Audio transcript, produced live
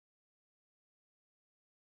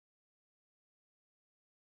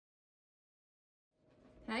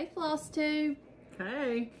Hey FlossTube.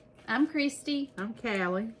 Hey. I'm Christy. I'm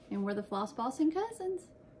Callie. And we're the Floss Bossing Cousins.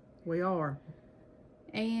 We are.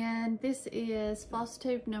 And this is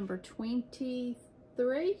FlossTube number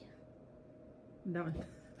 23?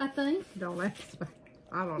 I think. Don't ask me.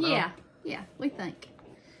 I don't know. Yeah, we think.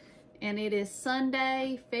 And it is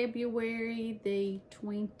Sunday, February the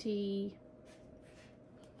 25th.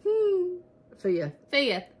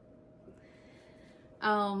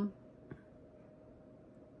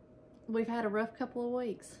 We've had a rough couple of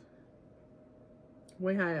weeks.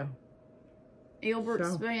 We have.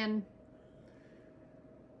 Ilbert's been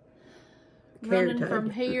running from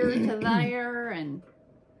here to there and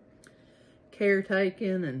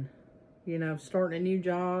caretaking and, you know, starting a new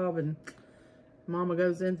job, and Mama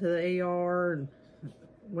goes into the ER, and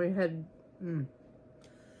we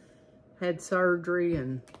had surgery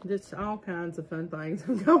and just all kinds of fun things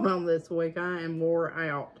going on this week. I am wore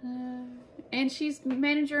out. And she's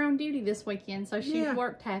manager on duty this weekend, so she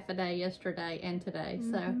worked half a day yesterday and today.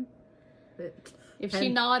 So if she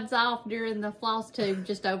nods off during the FlossTube,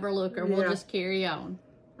 just overlook her. We'll just carry on.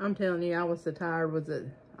 I'm telling you, I was so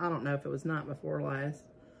tired. I don't know if it was night before last.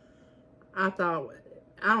 I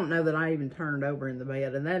don't know that I even turned over in the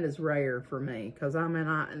bed, and that is rare for me. Because, I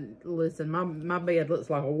mean, listen, my bed looks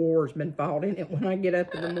like a war's been fought in it when I get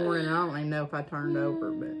up in the morning. I don't even know if I turned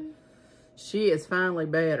over, but she is finally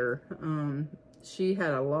better. She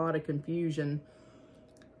had a lot of confusion.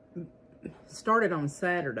 Started on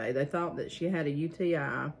Saturday. They thought that she had a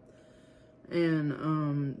UTI.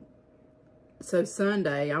 And so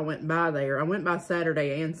Sunday, I went by there. I went by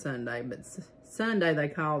Saturday and Sunday, but Sunday they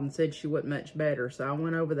called and said she wasn't much better. So I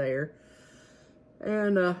went over there.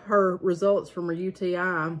 And her results from her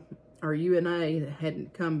UTI or UNA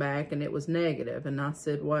hadn't come back, and it was negative. And I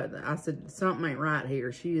said, what? I said, something ain't right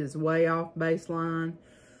here. She is way off baseline.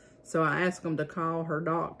 So I asked them to call her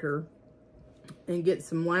doctor and get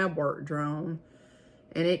some lab work drawn.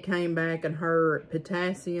 And it came back, and her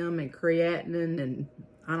potassium and creatinine, and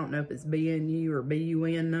I don't know if it's BNU or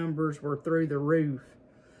BUN numbers, were through the roof.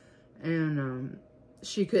 And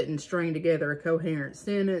she couldn't string together a coherent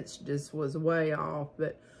sentence, just was way off.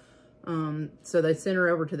 But so they sent her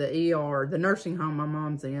over to the ER. The nursing home my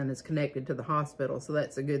mom's in is connected to the hospital, so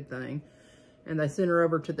that's a good thing. And they sent her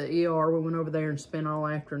over to the ER. We went over there and spent all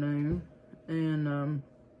afternoon. And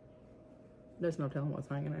there's no telling what's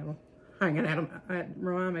hanging at them. I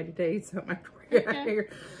remind me to tell you something after we get here,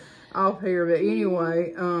 off here. But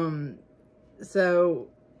anyway, so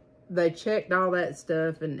they checked all that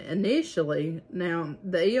stuff. And initially, now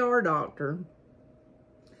the ER doctor,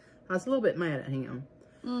 I was a little bit mad at him.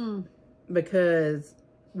 Because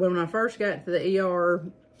when I first got to the ER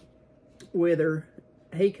with her,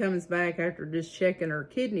 he comes back after just checking her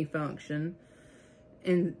kidney function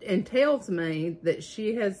and tells me that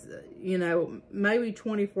she has, you know, maybe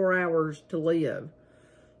 24 hours to live.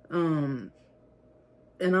 And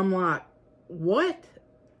I'm like, what?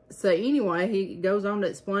 So anyway, he goes on to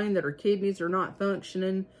explain that her kidneys are not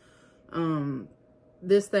functioning,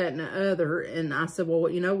 this, that, and the other. And I said, well,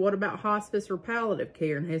 you know, what about hospice or palliative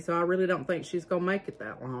care? And he said, I really don't think she's going to make it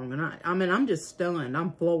that long. And I mean, I'm just stunned.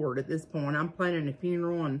 I'm floored at this point. I'm planning a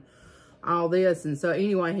funeral and all this. And so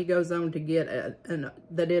anyway, he goes on to get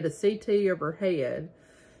they did a CT of her head,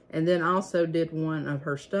 and then also did one of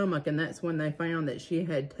her stomach. And that's when they found that she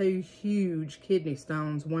had 2 huge kidney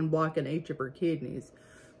stones, one blocking each of her kidneys,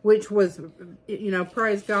 which was, you know,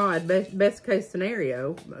 praise God, best case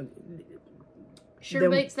scenario.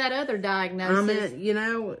 Sure beats that other diagnosis. I mean, you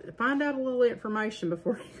know, find out a little information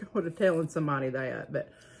before you go to telling somebody that. But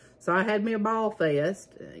so I had me a ball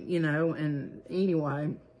fest, you know, and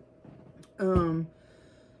anyway,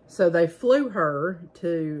 so they flew her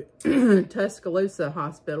to Tuscaloosa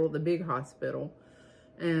Hospital, the big hospital,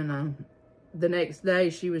 and the next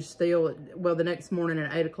day she was still, well, the next morning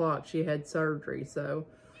at 8 o'clock she had surgery. So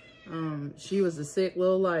she was a sick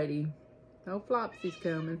little lady. Oh, Flopsy's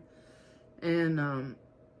coming. And,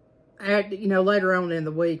 you know, later on in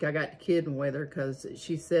the week, I got to kidding with her because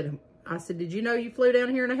she said, I said, did you know you flew down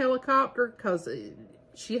here in a helicopter? Because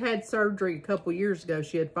she had surgery a couple years ago.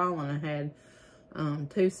 She had fallen and had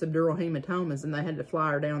 2 subdural hematomas, and they had to fly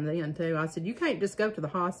her down then, too. I said, you can't just go to the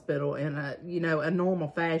hospital in a, you know, a normal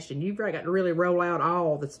fashion. You've got to really roll out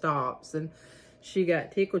all the stops. And she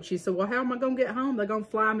got tickled. She said, well, how am I going to get home? They're going to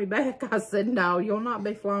fly me back. I said, no, you'll not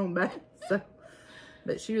be flown back. So,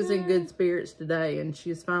 but she was in good spirits today, and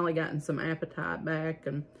she's finally gotten some appetite back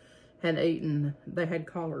and had eaten. They had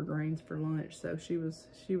collard greens for lunch, so she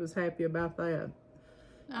was happy about that.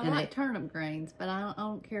 I like turnip greens, but I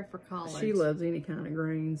don't care for collards. She loves any kind of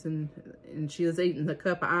greens, and she was eating a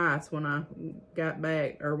cup of ice when I got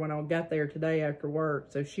back, or when I got there today after work.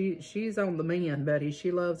 So she's on the mend, buddy.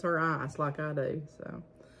 She loves her ice like I do. So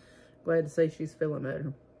glad to see she's feeling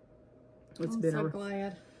better. I'm so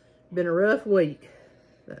glad. Been a rough week,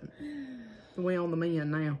 but we're on the mend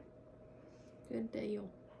now. Good deal.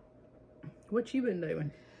 What you been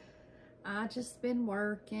doing? I just been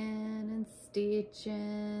working and stitching,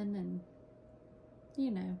 and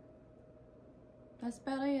you know, that's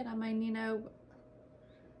about it. I mean, you know,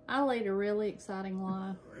 I lead a really exciting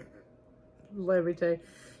life. Let me tell you,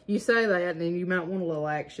 you say that and then you might want a little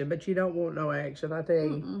action, but you don't want no action, I tell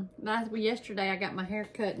you. Yesterday I got my hair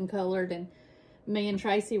cut and colored, and me and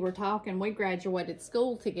Tracy were talking. We graduated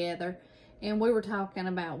school together. And we were talking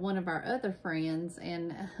about one of our other friends,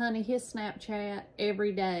 and honey, his Snapchat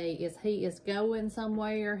every day is he is going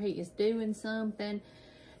somewhere, he is doing something.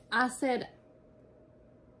 I said,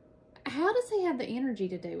 how does he have the energy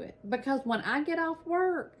to do it? Because when I get off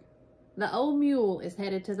work, the old mule is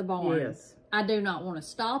headed to the barn. Yes. I do not want to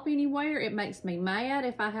stop anywhere. It makes me mad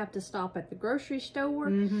if I have to stop at the grocery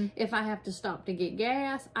store, if I have to stop to get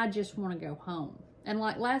gas. I just want to go home. And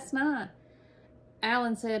like last night,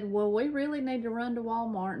 Alan said, well, we really need to run to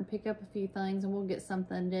Walmart and pick up a few things, and we'll get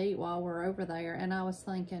something to eat while we're over there. And I was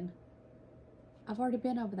thinking, I've already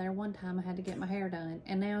been over there one time. I had to get my hair done.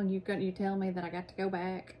 And now you tell me that I got to go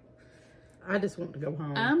back. I just want to go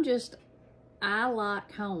home. I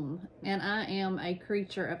like home, and I am a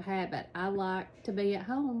creature of habit. I like to be at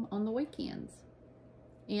home on the weekends,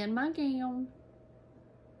 in my gown,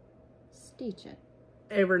 stitching.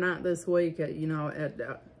 Every night this week, you know,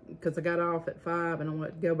 because I got off at 5 and I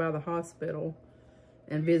went to go by the hospital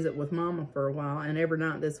and visit with Mama for a while. And every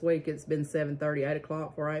night this week, it's been 7:30, 8 o'clock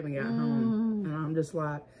before I even got home. And I'm just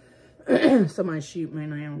like, somebody shoot me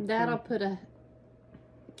now. That'll put a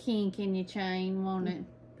kink in your chain, won't it?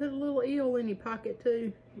 Put a little eel in your pocket,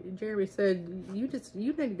 too. Jeremy said, you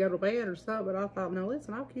need to go to bed or something. But I thought, no,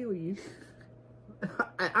 listen, I'll kill you.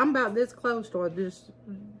 I'm about this close to it, just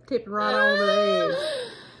tipping right over the edge.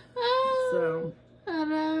 So... I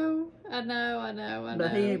know.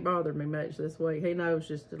 But he ain't bothered me much this week. He knows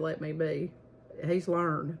just to let me be. He's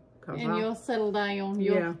learned. And you'll settle down.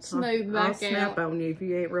 You'll smooth back out. I'll snap on you if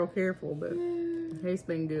you ain't real careful. But he's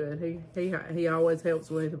been good. He always helps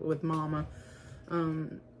with Mama.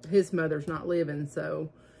 His mother's not living, so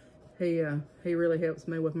he really helps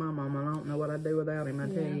me with my mama. I don't know what I'd do without him. I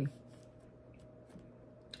tell you.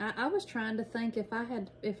 I was trying to think if I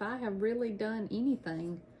have really done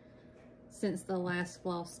anything since the last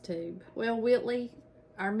FlossTube. Well, Whitley,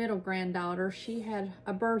 our middle granddaughter, she had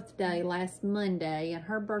a birthday last Monday, and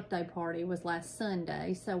her birthday party was last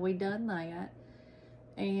Sunday, so we done that.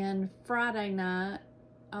 And Friday night,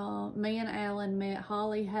 me and Alan met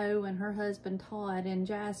Holly Ho and her husband Todd in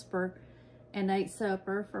Jasper and ate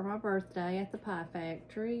supper for my birthday at the Pie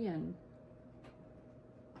Factory. And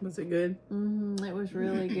was it good? It was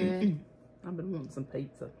really good. I've been wanting some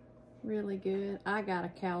pizza. Really good. I got a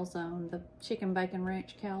calzone, the chicken bacon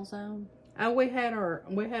ranch calzone. Oh, we had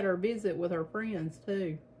our visit with our friends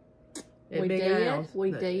too. We did.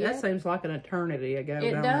 That seems like an eternity ago.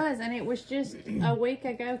 It does, and it was just a week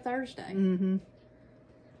ago Thursday.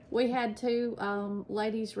 We had two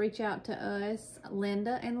ladies reach out to us,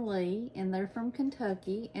 Linda and Lee, and they're from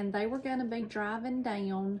Kentucky, and they were going to be driving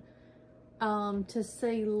down to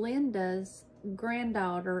see Linda's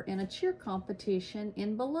granddaughter in a cheer competition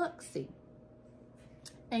in Biloxi.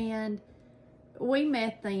 And we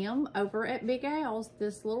met them over at Big Al's,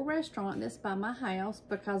 this little restaurant that's by my house,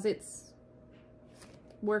 because it's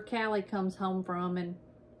where Callie comes home from and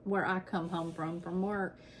where I come home from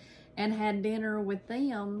work, and had dinner with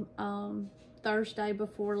them Thursday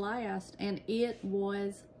before last, and it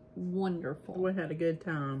was wonderful. We had a good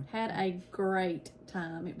time. Had a great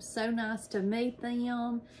time. It was so nice to meet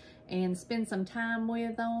them and spend some time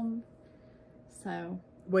with them. So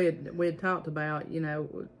we had talked about, you know,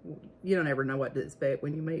 you don't ever know what to expect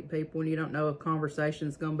when you meet people, and you don't know if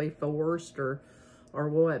conversation's going to be forced or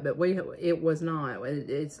what. But it was not.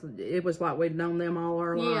 It was like we'd known them all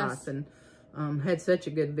our life, and had such a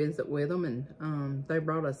good visit with them, and they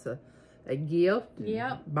brought us a gift.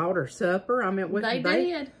 Yep. Bought her supper. I mean, they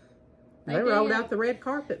did. They rolled out the red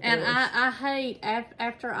carpet for and us. I hate,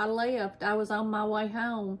 after I left, I was on my way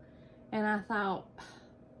home, and I thought,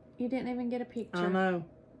 you didn't even get a picture. I know.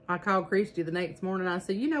 I called Christy the next morning. I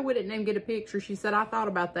said, you know, we didn't even get a picture. She said, I thought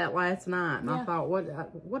about that last night. And I thought,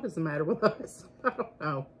 what is the matter with us? I don't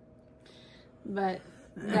know. But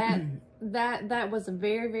that was a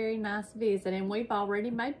very, very nice visit, and we've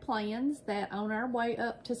already made plans that on our way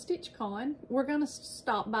up to StitchCon, we're going to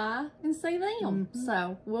stop by and see them.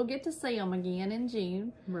 So we'll get to see them again in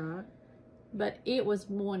June. Right. But it was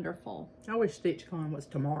wonderful. I wish StitchCon was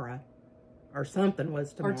tomorrow. Or something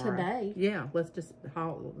was tomorrow. Or today. Yeah, let's just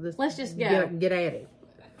go. Get at it.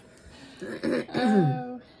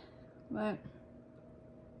 But,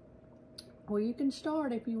 well, you can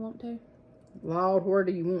start if you want to. Lord, where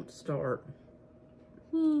do you want to start?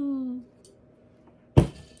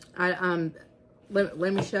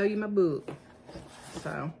 Let me show you my book.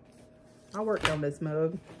 So, I worked on this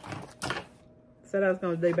mug. Said I was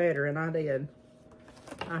going to do better, and I did.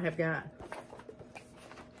 I have got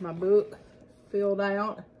my book filled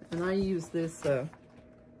out, and I used this.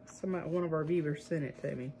 One of our viewers sent it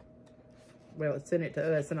to me. Well, it sent it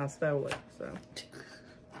to us, and I stole it. So,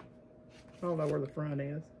 I don't know where the front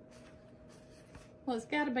is. Well, it's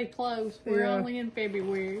got to be close. We're only in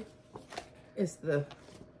February. It's the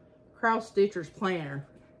Cross Stitcher's Planner.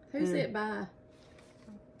 Who's it by?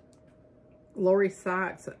 Lori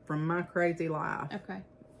Sykes from My Crazy Life. Okay.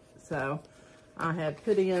 So, I have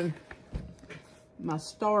put in my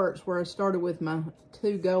starts where I started with my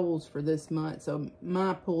 2 goals for this month. So,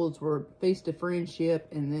 my pulls were Feast of Friendship,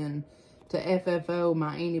 and then to FFO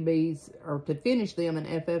my Annie B's, or to finish them and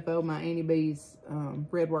FFO my Annie B's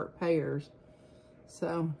Redwork pairs.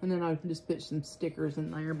 So, and then I just put some stickers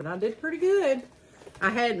in there, but I did pretty good. I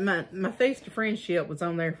had my Feast of Friendship was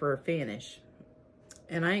on there for a finish.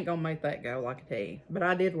 And I ain't gonna make that go, like I tell you. But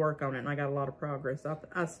I did work on it, and I got a lot of progress.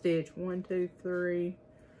 I stitched 1, 2, 3,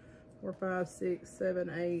 4, 5, 6,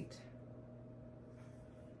 7,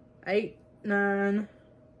 8, 9,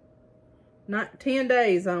 10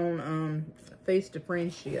 days on Feast of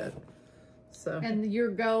Friendship. So, and your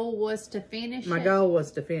goal was to finish my goal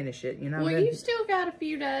was to finish it, you know. Well, you still got a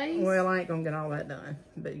few days. Well, I ain't gonna get all that done,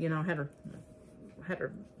 but you know, I had a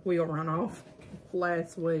wheel run off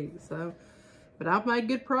last week, so. But I've made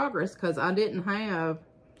good progress because I didn't have.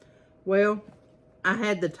 Well, I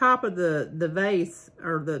had the top of the vase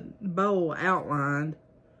or the bowl outlined,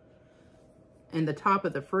 and the top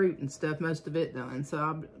of the fruit and stuff, most of it done. So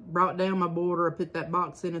I brought down my border, I put that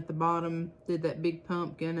box in at the bottom, did that big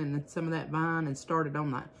pumpkin and some of that vine, and started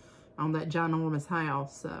on that ginormous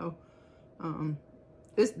house. So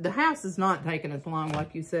the house is not taking as long,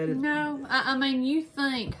 like you said. No, I mean, you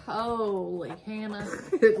think, holy Hannah.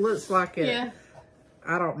 It looks like it. Yeah.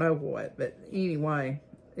 I don't know what, but anyway,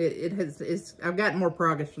 I've gotten more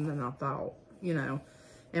progress than I thought, you know.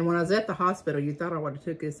 And when I was at the hospital, you thought I would have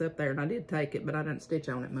took this up there, and I did take it, but I didn't stitch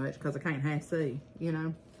on it much because I can't half see, you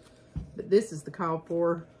know. But this is the call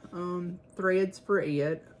for threads for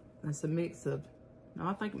it. That's a mix of,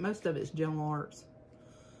 I think most of it's Galeore's,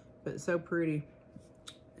 but it's so pretty.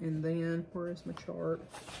 And then, where is my chart?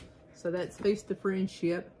 So that's Feast of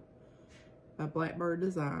Friendship by Blackbird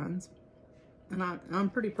Designs. And I'm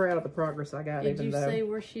pretty proud of the progress I got. Did you see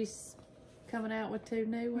where she's coming out with 2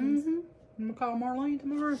 new ones? I'm going to call Marlene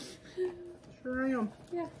tomorrow. Sure am.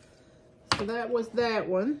 Yeah. So that was that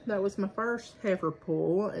one. That was my first heifer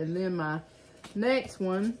pull. And then my next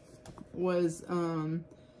one was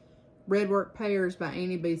Redwork Pairs by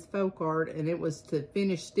Annie B's Folk Art. And it was to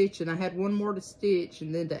finish stitching. I had one more to stitch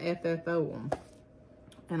and then to FFO them.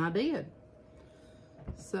 And I did.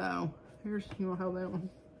 So, here's, you want to hold that one?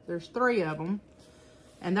 There's 3 of them.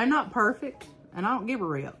 And they're not perfect. And I don't give a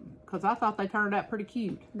rip. Because I thought they turned out pretty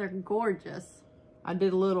cute. They're gorgeous. I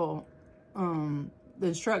did a little, the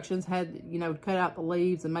instructions had, you know, cut out the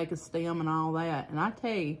leaves and make a stem and all that. And I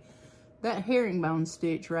tell you, that herringbone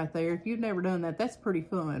stitch right there, if you've never done that, that's pretty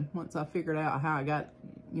fun. Once I figured out how I got,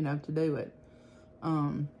 you know, to do it.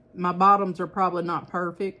 My bottoms are probably not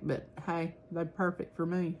perfect, but hey, they're perfect for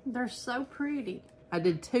me. They're so pretty. I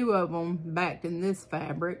did 2 of them backed in this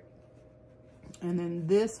fabric. And then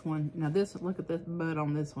this one, now this, look at this bud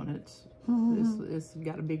on this one. It's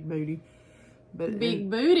got a big booty. But big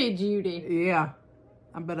booty, Judy. Yeah.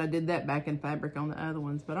 But I did that back in fabric on the other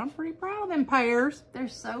ones. But I'm pretty proud of them pairs. They're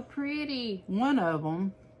so pretty. One of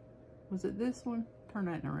them, was it this one? Turn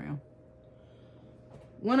that around.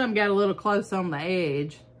 One of them got a little close on the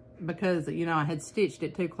edge because, you know, I had stitched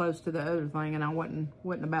it too close to the other thing and I wasn't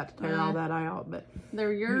about to tear all that out. But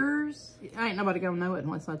they're yours? Ain't nobody gonna know it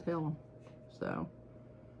unless I tell them. So,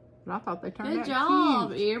 but I thought they turned out cute. Good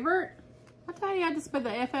job, Ebert. I tell you, I just put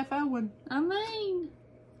the FFO one. I mean.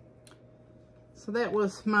 So that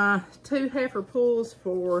was my 2 heifer pulls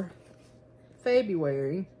for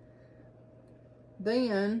February.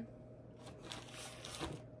 Then,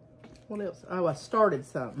 what else? Oh, I started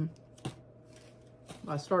something.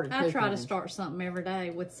 I started. I try to start something every day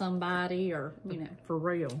with somebody, or you know, for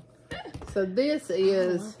real. So this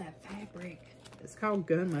is. I love that fabric. It's called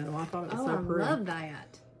gunmetal. I thought it was so pretty. I love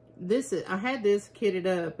that. This is. I had this kitted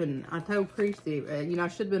up, and I told Christy, you know, I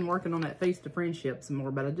should have been working on that Feast of Friendship some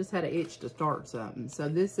more, but I just had an itch to start something. So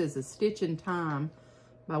this is a Stitch in Time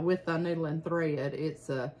by With Thy Needle and Thread. It's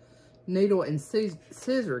a needle and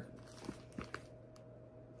scissor.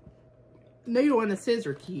 Needle and a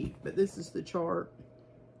scissor kit, but this is the chart.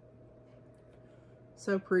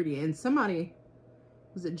 So pretty. And somebody,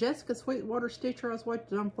 was it Jessica Sweetwater Stitcher I was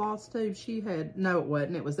watching on FlossTube? She had, no it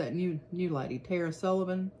wasn't, it was that new lady, Tara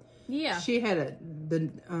Sullivan. Yeah. She had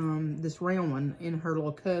this round one in her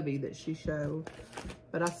little cubby that she showed.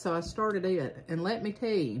 But I started it, and let me tell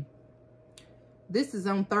you, this is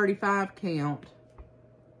on 35 count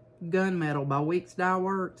gunmetal by Weeks Dye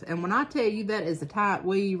Works. And when I tell you that is a tight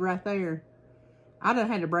weave right there, I done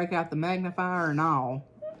had to break out the magnifier and all.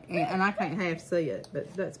 And I can't half see it,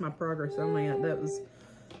 but that's my progress on that. That was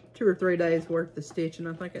 2 or 3 days worth of stitching.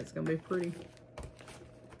 I think it's going to be pretty.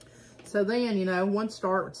 So then, you know, one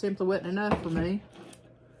start simply wasn't enough for me.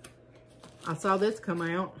 I saw this come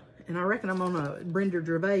out, and I reckon I'm on a Brenda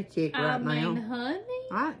Gervais kick right now.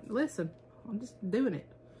 Honey. Listen, I'm just doing it.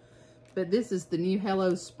 But this is the new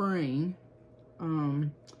Hello Spring.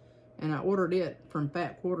 And I ordered it from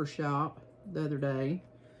Fat Quarter Shop the other day.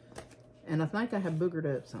 And I think I have boogered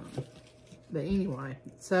up something. But anyway,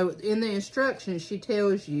 so in the instructions, she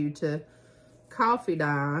tells you to coffee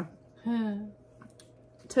dye 2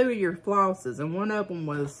 of your flosses. And one of them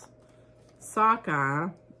was sockeye,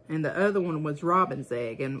 and the other one was robin's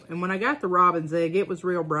egg. And when I got the robin's egg, it was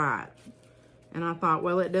real bright. And I thought,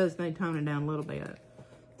 well, it does need toning down a little bit.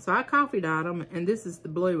 So I coffee dyed them, and this is the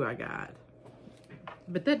blue I got.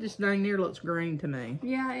 But that just dang near looks green to me.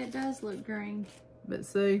 Yeah, it does look green. But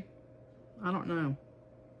see, I don't know.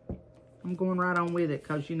 I'm going right on with it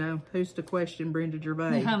because, you know, who's to question Brenda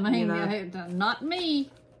Gervais? I mean, you know? Not me.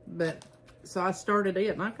 But, so I started it,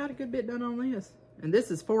 and I got a good bit done on this. And this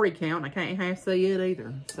is 40 count, and I can't half see it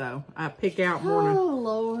either. So I pick out more than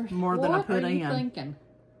I put in. What are you thinking?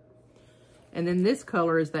 And then this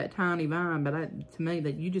color is that Tiny Vine, but to me,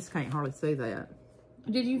 that you just can't hardly see that.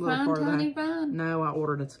 Did you find Tiny Vine? No, I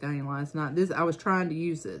ordered a skein last night. I was trying to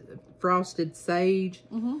use Frosted Sage,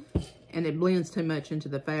 and it blends too much into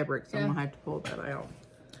the fabric, so I'm going to have to pull that out.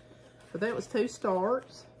 But that was 2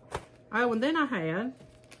 starts. Oh, and then I had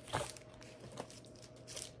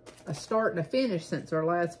a start and a finish since our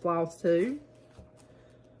last FlossTube.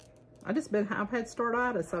 I've had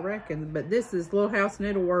startitis, I reckon. But this is Little House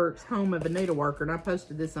Needleworks, Home of a Needleworker, and I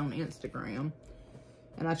posted this on Instagram.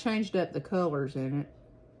 And I changed up the colors in it.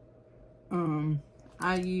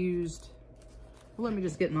 I used, well, let me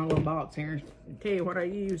just get my little box here and tell you what I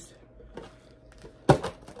used.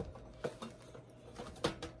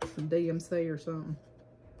 Some DMC or something.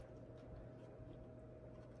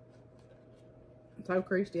 I told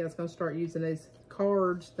Christy I was going to start using these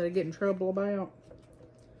cards that I get in trouble about.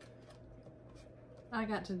 I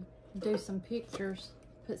got to do some pictures,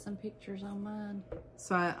 put some pictures on mine.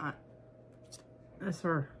 So that's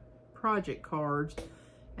our project cards,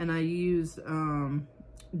 and I use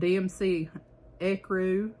DMC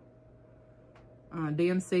Ecru,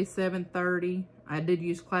 DMC 730. I did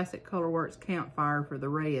use Classic Colorworks Campfire for the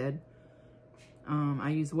red. I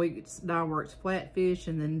use Weeks Dye Works Flatfish,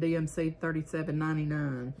 and then DMC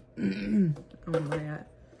 3799 on that.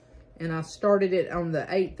 And I started it on the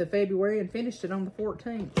 8th of February and finished it on the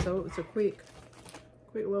 14th. So it was a quick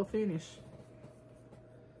little finish.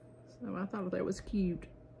 So I thought that was cute.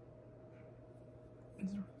 It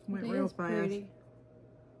went real fast. Pretty.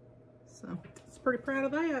 So I was pretty proud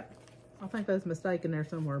of that. I think there's a mistake in there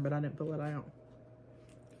somewhere, but I didn't pull it out.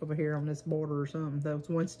 Over here on this border or something. That was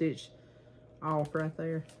 1 stitch off right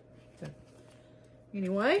there. But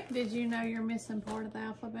anyway. Did you know you're missing part of the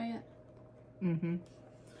alphabet? Mm-hmm.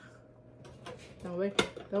 Don't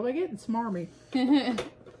be getting smarmy.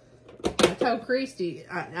 I told Christy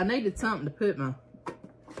I needed something to put my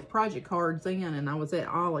project cards in, and I was at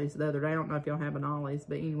Ollie's the other day. I don't know if y'all have an Ollie's,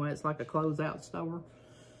 but anyway, it's like a closeout store.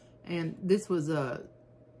 And this was a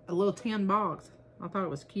little tin box. I thought it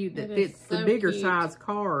was cute that fits the bigger size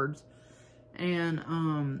cards.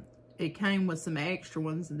 And it came with some extra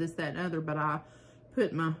ones, this, that, and other, but I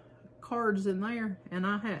put my cards in there, and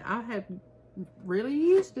I have really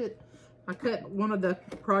used it. I cut one of the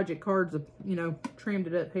project cards, you know, trimmed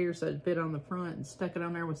it up here so it fit on the front and stuck it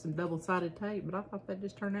on there with some double-sided tape. But I thought that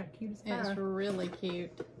just turned out cute as pie. It's really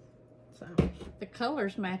cute. So the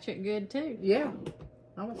colors match it good too. Yeah,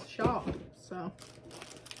 I was shocked. So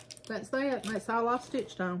that's that. That's all I've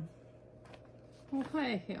stitched on.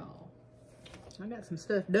 Okay, y'all. I got some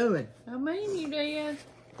stuff doing. I mean, you did.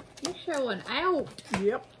 You're showing out.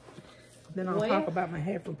 Yep. Then I'll talk about my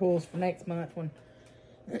heifer pulls for next month when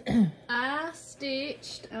I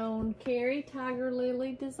stitched on Kari Tiger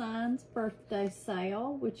Lily Designs birthday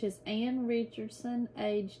sale, which is Ann Richardson,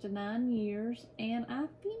 aged 9 years, and I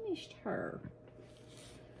finished her.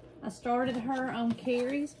 I started her on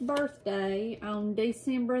Kari's birthday on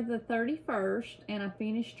December the 31st, and I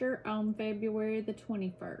finished her on February the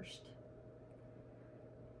 21st.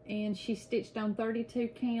 And she stitched on 32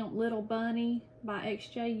 count Little Bunny by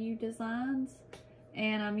XJU Designs.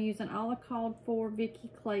 And I'm using all I called for Vicky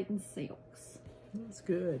Clayton silks. That's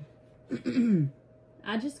good.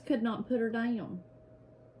 I just could not put her down.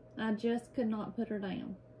 I just could not put her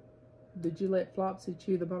down. Did you let Flopsy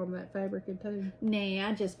chew the bottom of that fabric in two? Nah,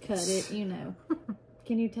 I just cut it, you know.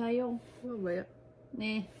 Can you tell? A little bit.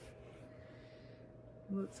 Nah.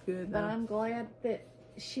 Looks good though. But I'm glad that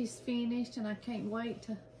she's finished, and I can't wait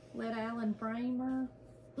to let Alan frame her.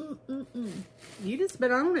 You just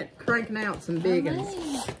been on it, cranking out some big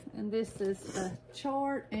ones. And this is a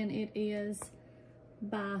chart, and it is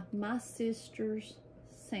by my sister's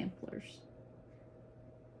samplers.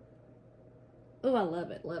 Oh, I love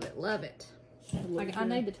it, love it, love it. I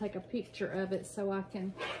need to take a picture of it so I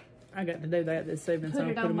can. I got to do that this evening. Put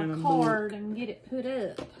it on my card and get it put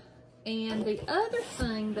up. And the other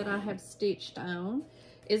thing that I have stitched on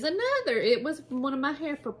is another. It was one of my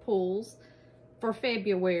heifer pulls for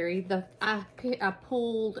February. I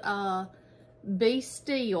pulled Be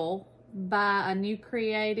Still by a new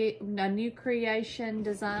creation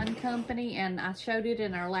design company, and I showed it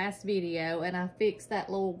in our last video, and I fixed that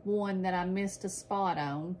little one that I missed a spot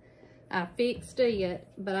on. I fixed it,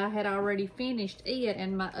 but I had already finished it,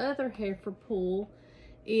 and my other heifer pull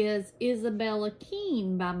is Isabella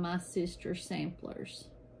Keene by my sister samplers.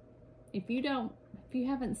 If you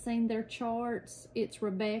haven't seen their charts, it's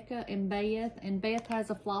Rebecca and Beth has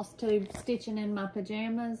a FlossTube stitching in my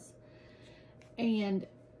pajamas, and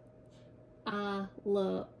I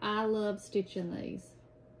love stitching these.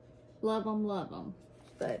 Love them, love them.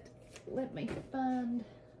 But let me find.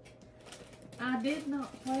 I did not.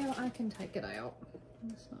 Well, I can take it out.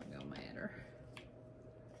 It's not gonna matter.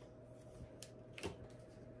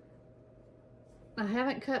 I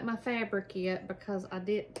haven't cut my fabric yet because I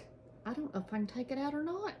don't know if I can take it out or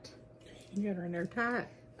not. You got her in there tight.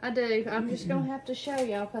 I do. I'm just gonna have to show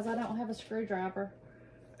y'all because I don't have a screwdriver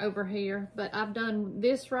over here. But I've done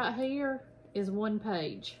this right here is one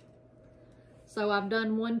page. So I've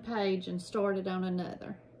done one page and started on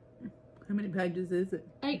another. How many pages is it?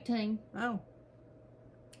 18. Oh.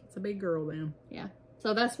 It's a big girl then. Yeah.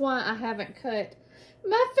 So that's why I haven't cut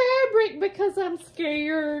my fabric, because I'm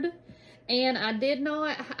scared. And I did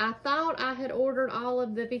not, I thought I had ordered all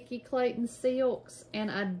of the Vicky Clayton silks,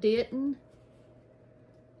 and I didn't.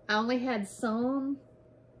 I only had some.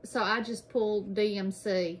 So I just pulled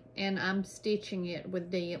DMC, and I'm stitching it with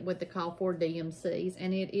the call for DMCs,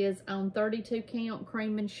 and it is on 32 count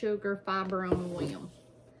cream and sugar fiber on a whim.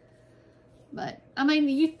 But I mean,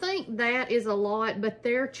 you think that is a lot, but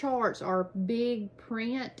their charts are big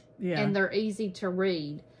print, and they're easy to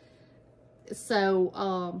read.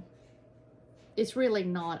 So it's really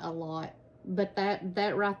not a lot, but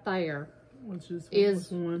that right there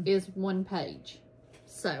is one page.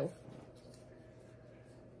 So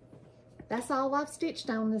that's all I've stitched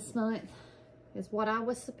on this month, is what I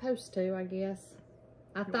was supposed to, I guess.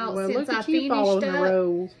 I thought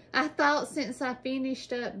since I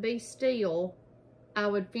finished up Be Still, I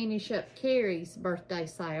would finish up Kari's birthday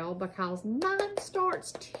sale, because mine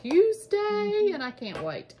starts Tuesday, and I can't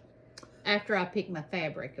wait. After I pick my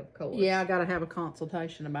fabric, of course. Yeah, I got to have a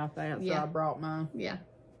consultation about that, so I brought mine. Yeah.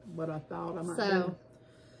 What I thought I might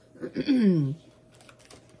do.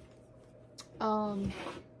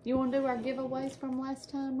 You want to do our giveaways from last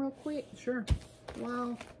time real quick? Sure.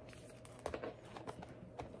 Wow.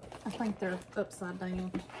 I think they're upside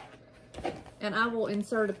down. And I will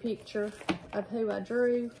insert a picture of who I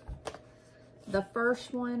drew. The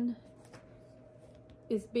first one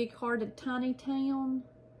is Big Hearted Tiny Town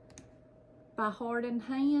by Heart and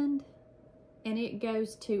Hand. And it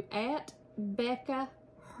goes to @Becca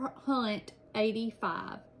Hunt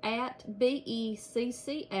 85.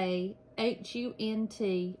 @BECCA HUNT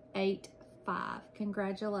 85.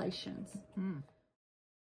 Congratulations.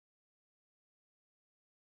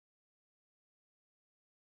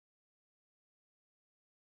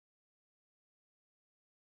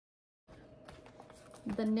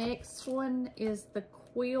 The next one is the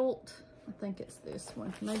quilt. I think it's this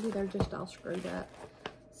one. Maybe they're just all screwed up.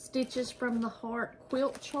 Stitches from the Heart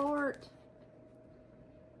quilt chart.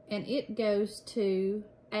 And it goes to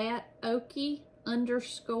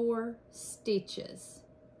 @Okie_Stitches.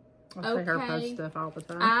 I see her post stuff all the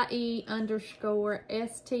time.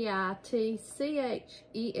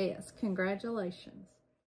 IE_STITCHES. Congratulations.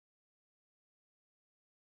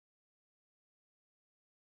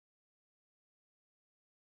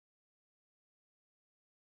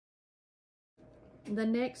 The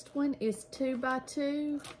next one is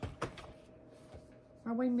 2x2.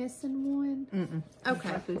 Are we missing one?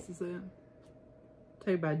 Okay. This is it.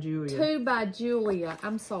 2 by Julia. 2 by Julia.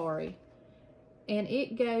 I'm sorry. And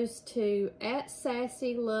it goes to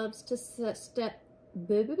 @Sassy loves to sew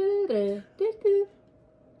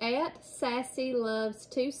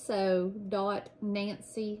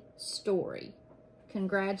 .Nancy Story.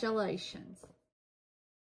 Congratulations.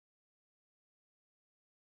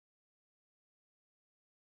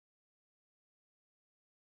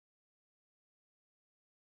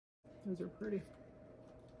 Those are pretty.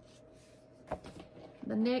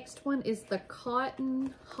 The next one is the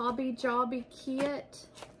Cotton Hobby Jobby Kit.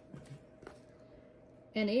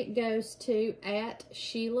 And it goes to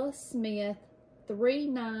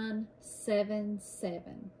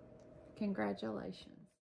 @SheilaSmith3977. Congratulations.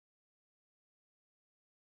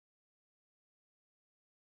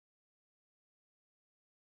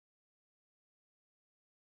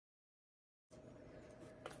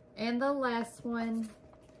 And the last one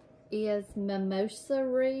is Mimosa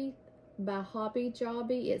Wreath by Hobby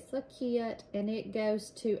Jobby. It's a kit, and it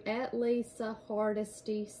goes to @Lisa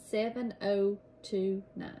Hardesty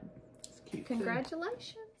 7029. It's cute.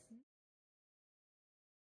 Congratulations.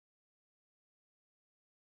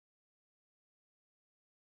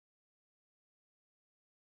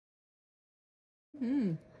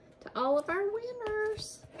 To all of our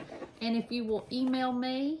winners. And if you will email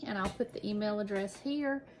me, and I'll put the email address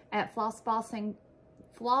here, at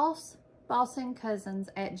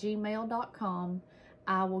flossbossingcousins@gmail.com.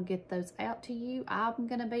 I will get those out to you. I'm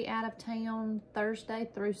going to be out of town Thursday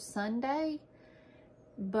through Sunday,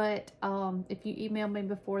 but if you email me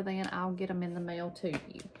before then, I'll get them in the mail to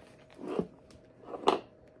you.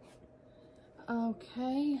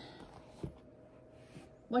 Okay.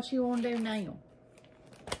 What you want to do now?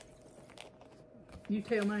 You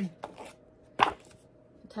tell me.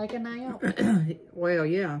 Take a nap? Well,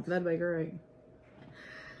 yeah, that'd be great.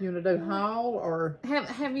 You want to do haul or...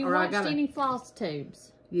 Have you watched any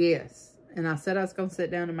FlossTubes? Yes. And I said I was going to sit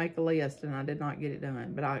down and make a list, and I did not get it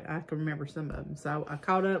done. But I can remember some of them. So I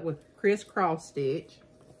caught up with Crisscross Stitch.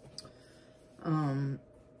 And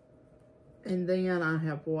then I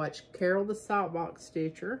have watched Carol the Saltbox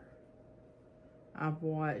Stitcher. I've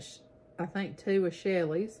watched, I think, 2 of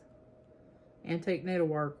Shelley's. Antique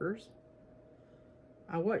Needleworkers.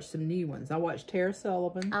 I watched some new ones. I watched Tara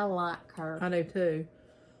Sullivan. I like her. I do too.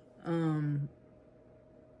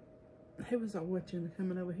 Who was I watching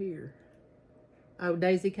coming over here? Oh,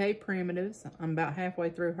 Daisy K Primitives. I'm about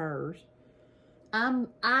halfway through hers. I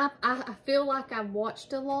feel like I've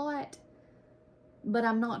watched a lot, but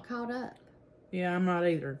I'm not caught up. Yeah, I'm not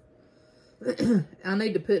either. I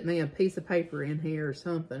need to put me a piece of paper in here or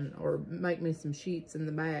something, or make me some sheets in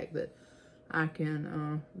the back that I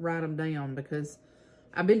can write them down, because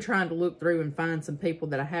I've been trying to look through and find some people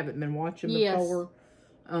that I haven't been watching before.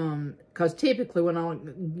 Because typically when I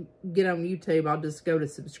get on YouTube, I'll just go to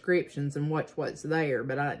subscriptions and watch what's there.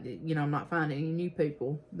 But I'm not finding any new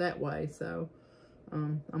people that way. So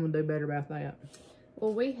I'm going to do better about that.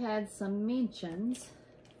 Well, we had some mentions.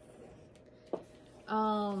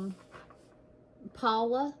 Paula,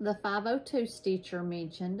 the 502 Stitcher,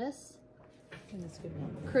 mentioned us. That's a good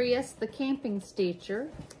one. Chris, the Camping Stitcher.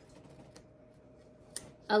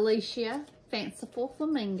 Alicia, Fanciful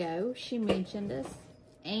Flamingo, she mentioned us.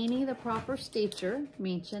 Annie, the Proper Stitcher,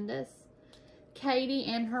 mentioned us. Katie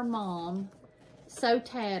and her mom, So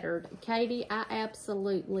Tattered. Katie, I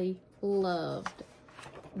absolutely loved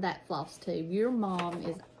that FlossTube. Your mom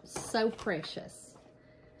is so precious.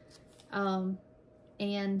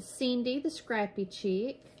 And Cindy, the Scrappy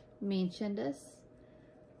Chic, mentioned us.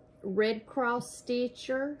 Red Cross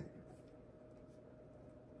Stitcher.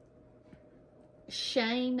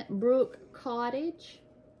 Shanebrook Cottage.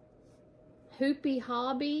 Hoopy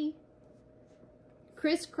Hobby.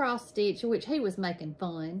 Crisscross Stitch, which he was making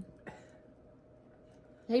fun.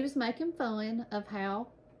 He was making fun of how,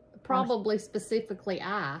 probably specifically,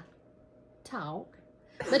 I talk.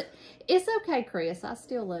 But it's okay, Chris. I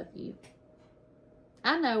still love you.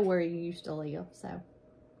 I know where you used to live, so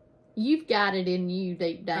you've got it in you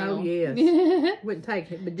deep down. Oh, yes. Wouldn't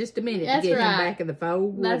take it but just a minute to get him back in the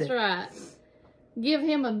fold. That's right. Give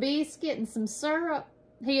him a biscuit and some syrup,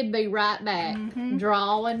 He'd be right back,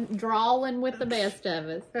 drawing with the best of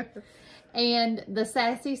us. And the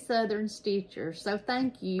Sassy Southern Stitcher. So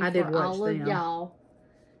thank you for all of y'all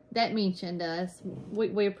that mentioned us.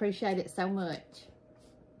 We appreciate it so much.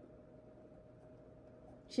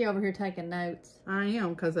 She over here taking notes. I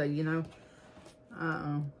am, because, you know,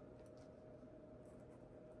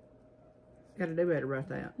 got to do better about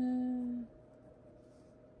that.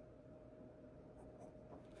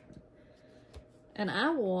 And I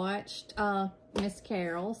watched Miss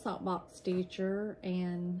Carol, Saltbox Stitcher,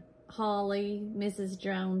 and Holly, Mrs.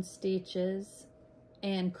 Jones Stitches,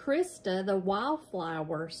 and Krista, the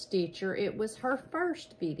Wildflower Stitcher. It was her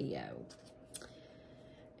first video.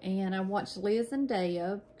 And I watched Liz and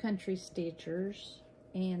Deb, Country Stitchers,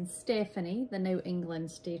 and Stephanie, the New England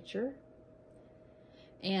Stitcher,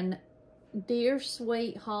 and dear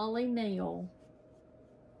sweet Holly Neal.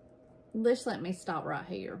 Just let me stop right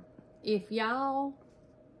here. If y'all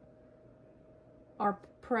are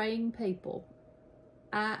praying people,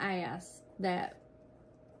 I ask that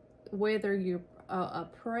whether you're a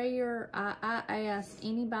prayer, I ask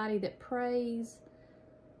anybody that prays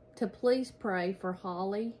to please pray for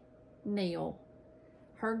Holly Neal,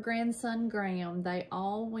 her grandson Graham. They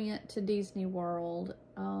all went to Disney World,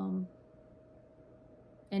 and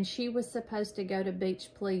she was supposed to go to Beach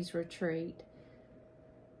Please retreat.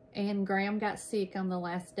 And Graham got sick on the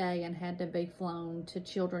last day and had to be flown to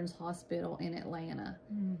Children's Hospital in Atlanta.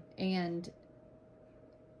 And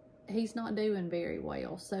he's not doing very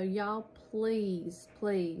well. So y'all please,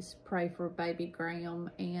 please pray for baby Graham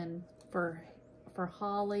and for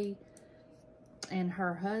Holly and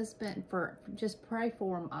her husband. Just pray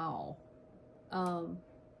for them all.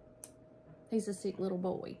 He's a sick little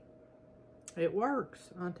boy. It works,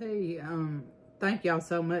 I'll tell you. Thank y'all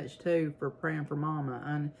so much too for praying for Mama.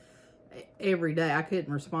 And every day I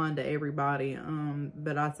couldn't respond to everybody,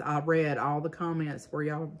 but I read all the comments where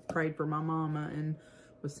y'all prayed for my Mama and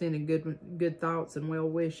was sending good thoughts and well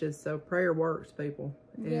wishes. So prayer works, people.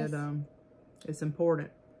 Yes. It's important.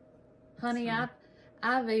 Honey, so.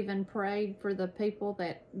 I've even prayed for the people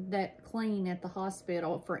that clean at the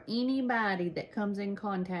hospital, for anybody that comes in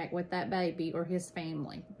contact with that baby or his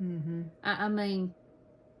family. I mean,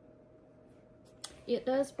 it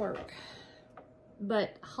does work.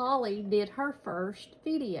 But Holly did her first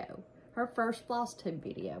video, her first FlossTube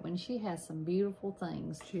video, and she has some beautiful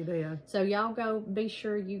things. She did. So y'all be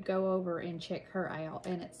sure you go over and check her out,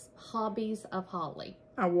 and it's Hobbies of Holly.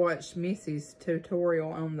 I watched Missy's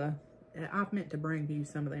tutorial on the, I meant to bring you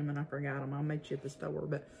some of them and I forgot them. I'll meet you at the store,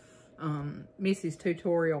 but Missy's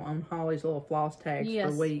tutorial on Holly's little floss tags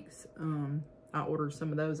for weeks. I ordered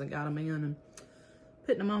some of those and got them in and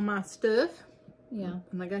putting them on my stuff. Yeah.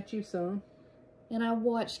 And I got you some. And I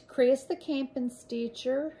watched Chris the Camping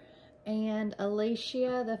Stitcher and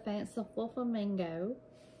Alicia the Fanciful Flamingo.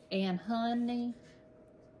 And honey,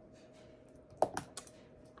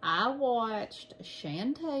 I watched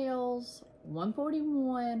Chantelles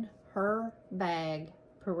 141 Her Bag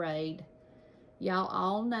Parade. Y'all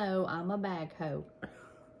all know I'm a bag hoe.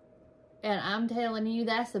 And I'm telling you,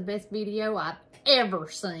 that's the best video I've ever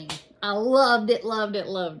seen. I loved it, loved it,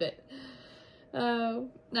 loved it.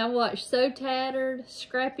 I watched So Tattered,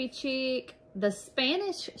 Scrappy Chic, the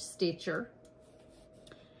Spanish Stitcher,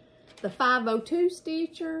 the 502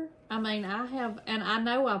 Stitcher. I mean, I have, and I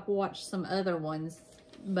know I've watched some other ones,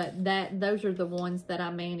 but those are the ones that I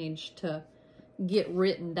managed to get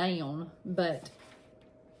written down.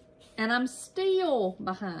 And I'm still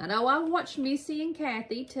behind. Oh, I watched Missy and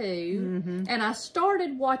Kathy too. And I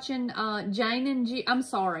started watching Jane and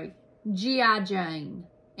G.I. Jane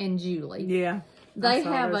and Julie. Yeah. They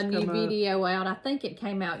have a new video out. I think it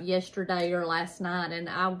came out yesterday or last night, and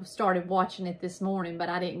I started watching it this morning, but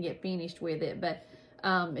I didn't get finished with it. But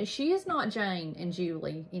she is not Jane and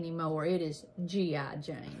Julie anymore. It is G.I.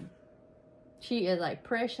 Jane. She is a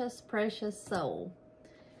precious, precious soul.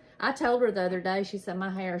 I told her the other day, she said,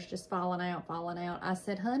 my hair is just falling out, falling out. I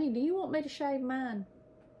said, honey, do you want me to shave mine?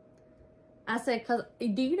 I said, because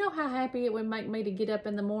do you know how happy it would make me to get up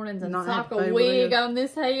in the mornings and sock a wig on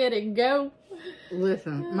this head and go?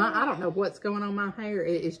 Listen, I don't know what's going on my hair.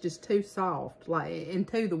 It's just too soft. And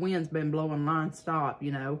the wind's been blowing nonstop,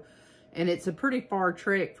 you know. And it's a pretty far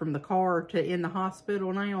trek from the car to in the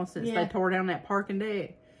hospital now since they tore down that parking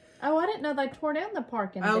deck. Oh, I didn't know they tore down the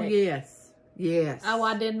parking deck. Oh, yes. Yes. Oh,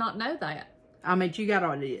 I did not know that. I mean, you got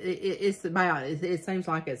to, it seems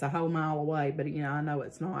like it's a whole mile away, but, you know, I know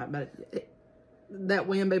it's not. But that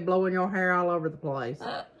wind be blowing your hair all over the place.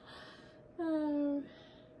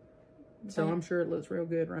 So I'm sure it looks real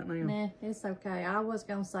good right now. Nah, it's okay. I was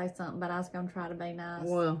going to say something, but I was going to try to be nice.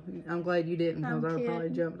 Well, I'm glad you didn't, because I would probably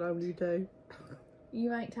jumped over you too.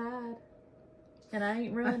 You ain't tired. And I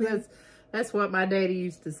ain't running. That's what my daddy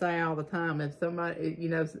used to say all the time. If somebody, you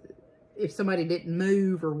know, if somebody didn't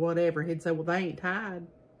move or whatever, he'd say, well, they ain't tired.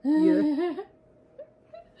 Yeah.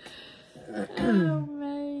 Oh,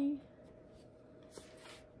 me.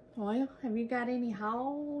 Well, have you got any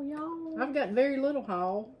haul, y'all? I've got very little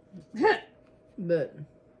haul. But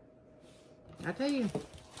I tell you,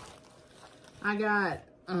 I got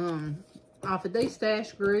off of the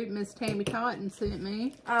stash group, Miss Tammy Cotton sent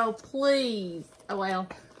me. Oh, please. Oh, well,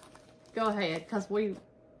 go ahead, because we're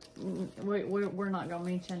not gonna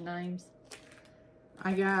mention names.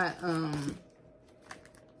 I got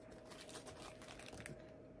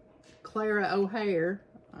Clara O'Hare.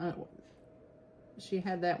 She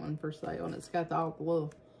had that one for sale, and it's got all the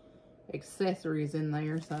little accessories in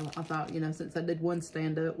there. So I thought, you know, since I did one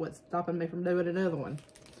stand up, what's stopping me from doing another one?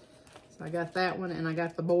 So I got that one, and I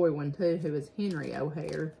got the boy one too, who is Henry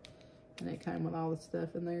O'Hare, and it came with all the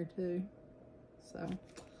stuff in there too. So,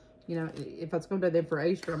 you know, if I was going to do them for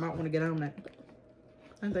Easter, I might want to get on that.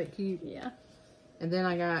 Isn't that cute? Yeah. And then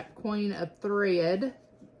I got Queen of Thread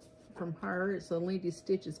from her. It's a Sully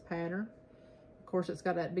Stitches pattern. Of course, it's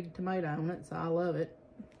got that big tomato on it, so I love it.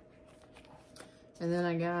 And then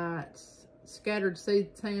I got Scattered Seed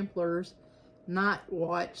Samplers Night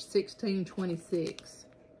Watch 1626.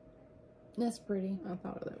 That's pretty. I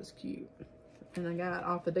thought that was cute. And I got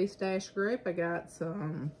off the D-Stash group, I got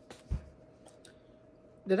some...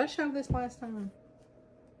 Did I show this last time?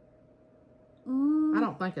 I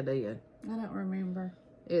don't think I did. I don't remember.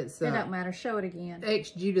 It don't matter. Show it again.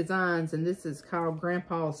 XU Designs, and this is called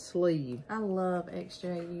Grandpa's Sleeve. I love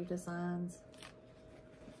XJU Designs.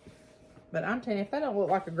 But I'm telling you, if that don't look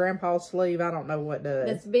like a grandpa's sleeve, I don't know what does.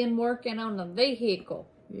 It's been working on the vehicle.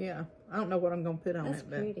 Yeah. I don't know what I'm going to put on it. That's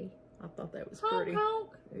pretty. I thought that was honk, pretty. Honk.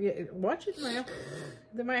 Yeah, watch it now.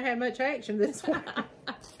 They might have much action this way.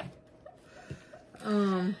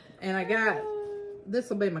 And I got, this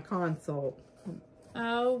will be my consult.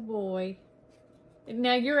 Oh boy.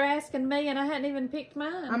 Now you're asking me and I hadn't even picked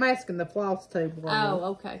mine. I'm asking the FlossTube world. Oh,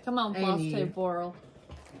 okay. Come on, FlossTube world.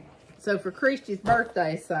 So for Christy's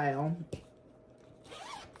birthday sale,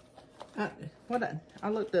 I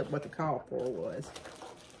looked up what the call for was.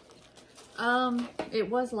 It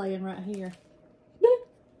was laying right here.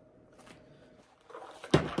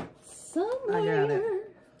 Somewhere. I got it.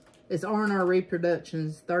 It's R&R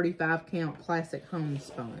Reproductions 35 count classic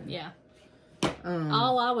homespun. Yeah.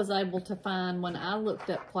 All I was able to find when I looked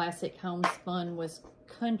up classic homespun was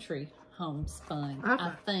country homespun,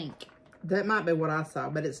 I think. That might be what I saw,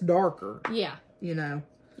 but it's darker. Yeah. You know.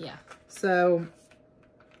 Yeah. So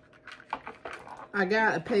I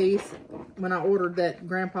got a piece, when I ordered that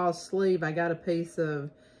grandpa's sleeve, I got a piece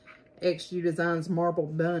of XU Designs Marble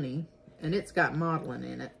Bunny, and it's got modeling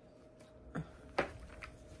in it.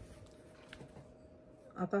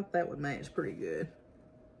 I thought that would match pretty good.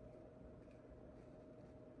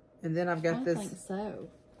 And then I've got this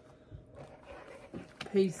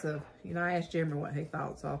piece of, you know, I asked Jeremy what he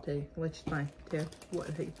thought, so I'll tell you, what you think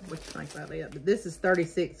about it. But this is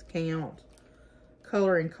 36 count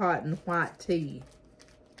color and cotton white tee.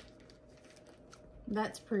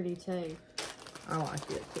 That's pretty too. I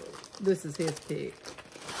like it too. This is his pick.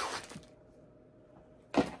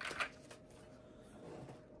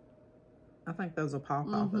 I think those will pop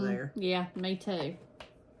off of there. Yeah, me too.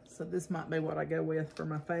 So this might be what I go with for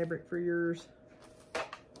my fabric for yours.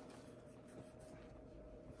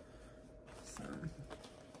 So,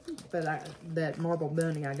 but that Marble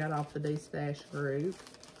Bunny I got off the D-Stash group.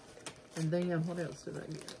 And then what else did I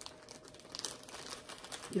get?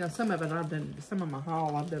 You know, some of it I've done, some of my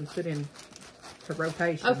haul I've done put in to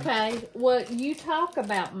rotation. Okay, well, you talk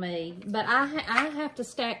about me, but I have to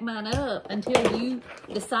stack mine up until you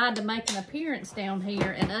decide to make an appearance down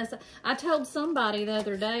here. And I told somebody the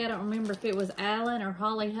other day, I don't remember if it was Alan or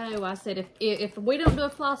Holly Ho, I said, if we don't do a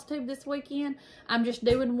FlossTube this weekend, I'm just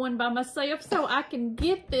doing one by myself so I can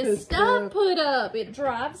get this stuff put up. It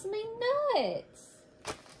drives me nuts.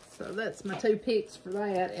 So that's my two picks for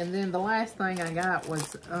that. And then the last thing I got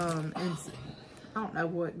was, I don't know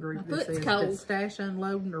what group this is. If it's Stash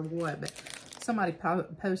Unloading or what, but somebody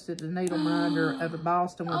posted a needle minder of a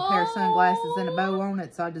Boston with a pair of sunglasses and a bow on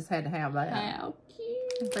it, so I just had to have that. How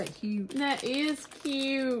cute. Isn't that cute? That is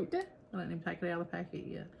cute. I didn't even take it out of the packet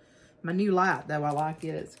yet. My new light, though, I like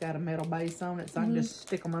it. It's got a metal base on it, so I can just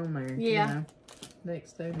stick them on there. Yeah. You know,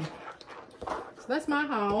 next to me. So that's my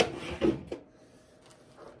haul.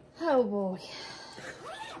 Oh, boy.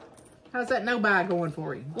 How's that no buy going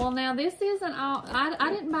for you? Well, now this isn't all.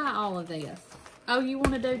 I didn't buy all of this. Oh, you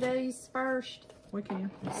want to do these first? We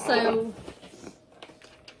can. So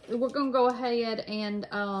we're gonna go ahead and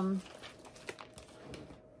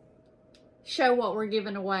show what we're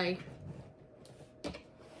giving away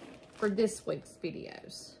for this week's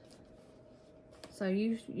videos. So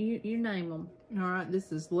you name them. All right,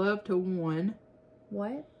 this is Love to One.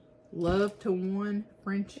 What? Love to One,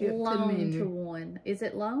 Friendship to Many. Loan to One. Is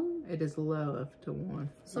it loan? It is Love to One.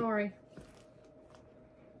 Sorry.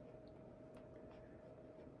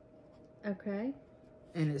 Okay.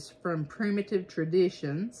 And it's from Primitive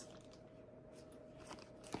Traditions.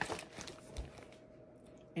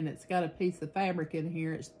 And it's got a piece of fabric in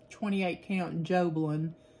here. It's 28 count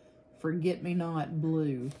Joblin Forget Me Not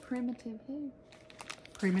Blue. Primitive who?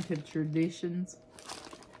 Primitive Traditions.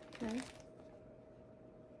 Okay.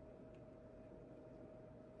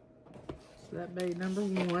 So that'd be number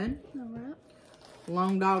 1. All right.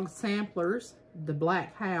 Long Dog Samplers, The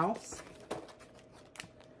Black House.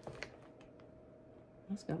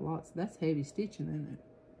 That's got lots. That's heavy stitching in it.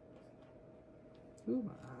 Ooh,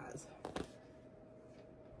 my eyes.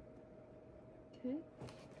 Okay.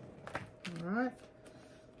 All right.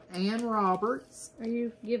 Ann Roberts. Are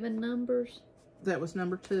you giving numbers? That was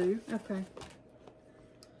number 2. Okay.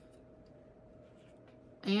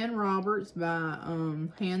 Ann Roberts by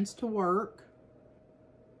Hands to Work.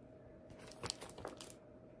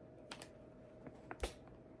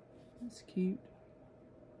 That's cute.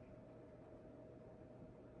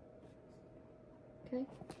 Okay.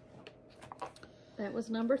 That was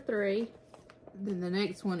number 3. Then the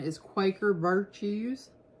next one is Quaker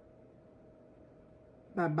Virtues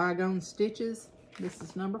by Bygone Stitches. This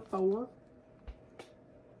is number 4.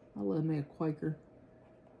 I love me a Quaker.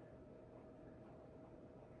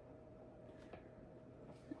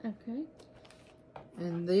 Okay.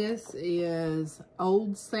 And this is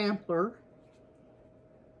Old Sampler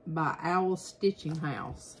by Owl Stitching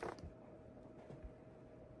House.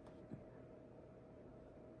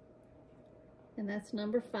 And that's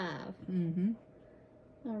number 5. Mm-hmm.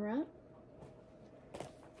 All right.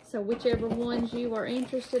 So whichever ones you are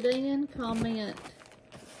interested in, comment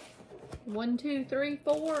 1, 2, 3,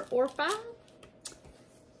 4, or 5.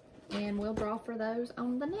 And we'll draw for those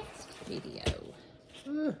on the next video.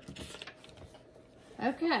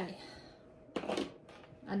 Okay.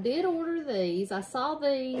 I did order these. I saw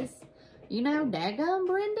these. You know, daggum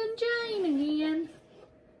Brenda and Jane again.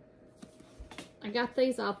 I got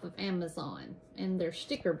these off of Amazon, and they're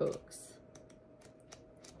sticker books.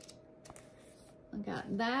 I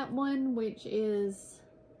got that one, which is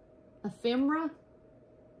Ephemera.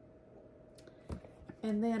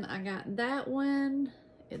 And then I got that one.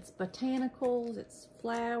 It's botanicals, it's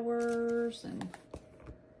flowers,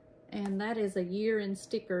 and that is a year in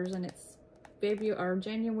stickers, and it's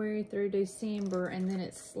January through December, and then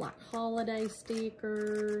it's like holiday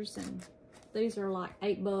stickers, and these are like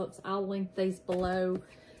 $8. I'll link these below.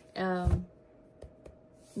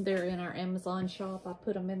 They're in our Amazon shop. I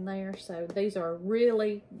put them in there. So these are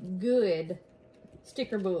really good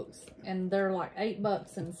sticker books, and they're like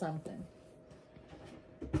 $8 and something.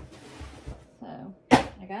 So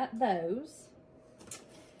I got those,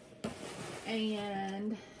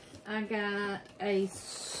 and I got a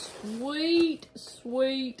sweet,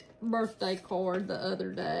 sweet birthday card the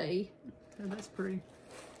other day. Oh, that's pretty.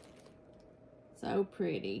 So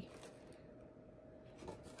pretty.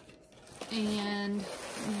 And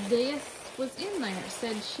this was in there. It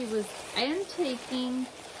said she was antiquing,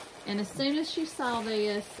 and as soon as she saw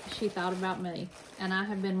this, she thought about me. And I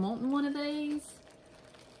have been wanting one of these.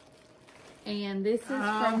 And this is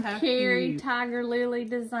from Kari Tiger Lily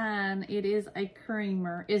Design. It is a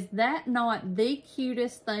creamer. Is that not the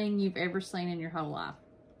cutest thing you've ever seen in your whole life?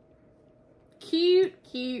 Cute,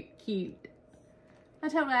 cute, cute. I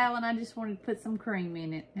told Alan I just wanted to put some cream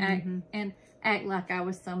in it and act like I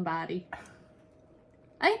was somebody.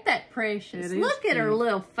 Ain't that precious? Look at her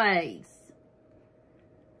little face.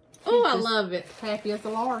 Oh, I love it. Happy as a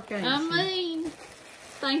lark, ain't she? I mean,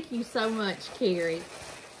 thank you so much, Kari.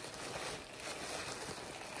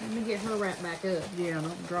 Let me get her right back up. Yeah,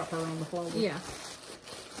 don't drop her on the floor. Yeah.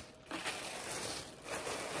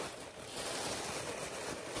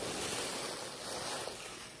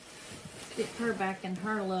 Stick her back in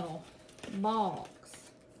her little box.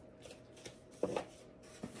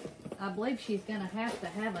 I believe she's going to have a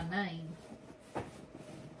name.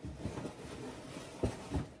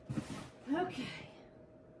 Okay.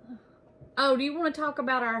 Oh, do you want to talk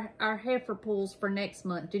about our heifer pools for next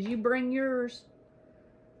month? Did you bring yours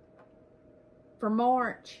for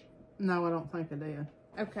March? No, I don't think I did.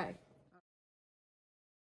 Okay.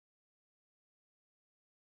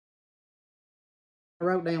 I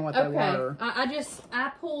wrote down what they were.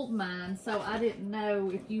 I pulled mine, so I didn't know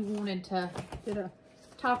if you wanted to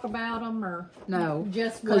talk about them or no.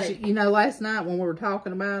 Just wait. You know, last night when we were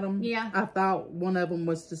talking about them, yeah, I thought one of them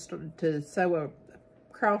was to sew a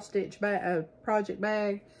cross stitch bag, a project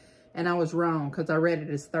bag, and I was wrong because I read it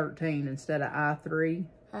as 13 instead of I3.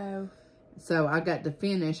 Oh. So I got to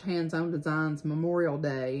finish Hands-On Designs Memorial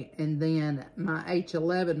Day, and then my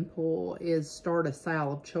H11 pull is Start a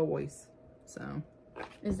Sale of Choice. So.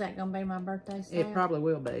 Is that going to be my birthday sale? It probably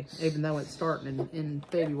will be, even though it's starting in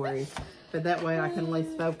February. But that way I can at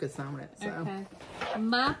least focus on it. So. Okay.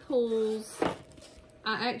 My pulls,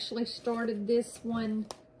 I actually started this one,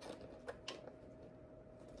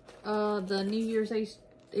 the New Year's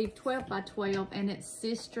Eve 12 by 12, and it's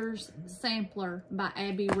Sisters Sampler by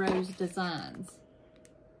Abby Rose Designs.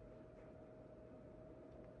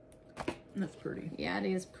 That's pretty. Yeah, it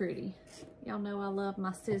is pretty. Y'all know I love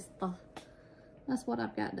my sister. That's what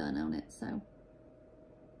I've got done on it, so.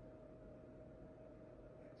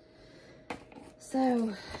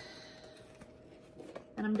 And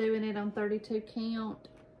I'm doing it on 32 count,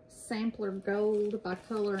 Sampler Gold by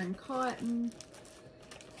Color and Cotton.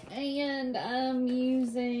 And I'm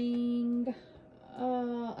using,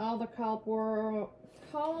 all the called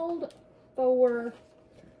for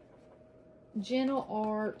Gentle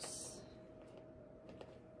Arts,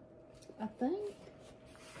 I think.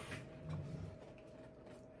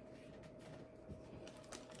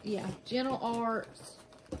 Yeah, Gentle Arts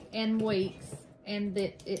and Weeks, and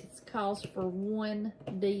that it's calls for 1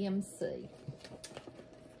 DMC.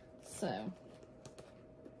 So,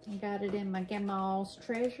 I got it in my Gamal's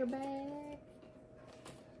treasure bag.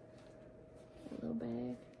 A little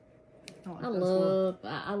bag.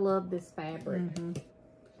 I love this fabric. Mm-hmm.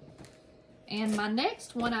 And my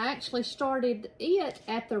next one, I actually started it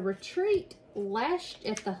at the retreat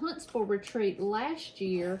at the Huntsville retreat last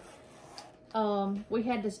year. We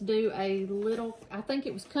had to do a little, I think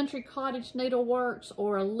it was Country Cottage Needleworks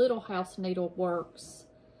or a Little House Needleworks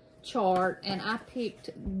chart, and I picked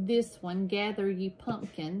this one, Gather Ye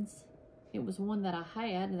Pumpkins. It was one that I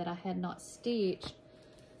had not stitched.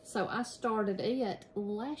 So I started it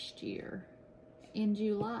last year in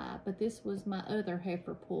July, but this was my other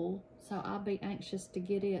heifer pull, so I'll be anxious to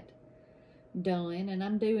get it done. And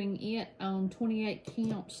I'm doing it on 28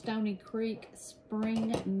 count Stony Creek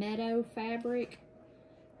Spring Meadow fabric,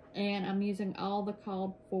 and I'm using all the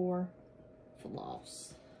called for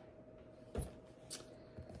floss.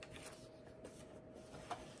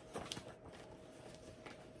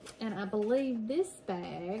 And I believe this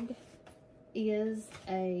bag is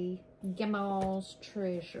a Gamal's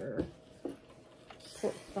Treasure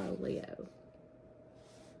portfolio.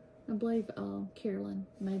 I believe Carolyn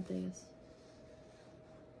made this.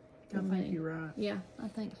 I think you're right. Yeah, I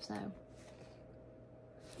think so.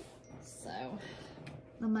 So,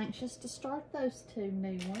 I'm anxious to start those 2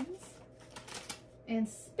 new ones. And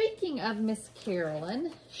speaking of Miss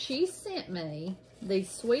Carolyn, she sent me the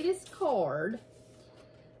sweetest card,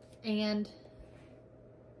 and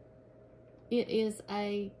it is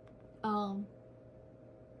a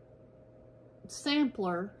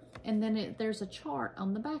sampler, and then there's a chart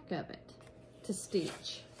on the back of it to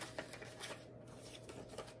stitch.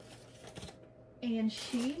 And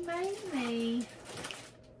she made me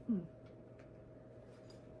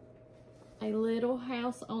a Little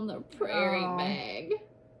House on the Prairie bag.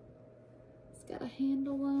 It's got a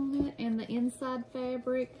handle on it, and the inside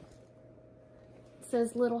fabric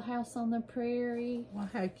says Little House on the Prairie. Well,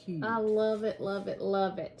 how cute. I love it, love it,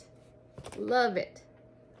 love it. Love it.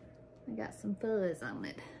 I got some fuzz on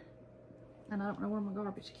it. And I don't know where my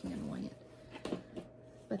garbage can went.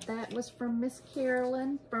 But that was from Miss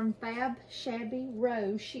Carolyn from Fab Shabby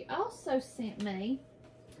Rose. She also sent me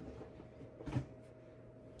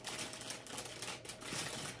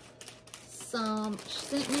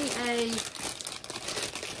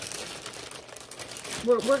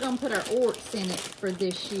we're gonna put our orts in it for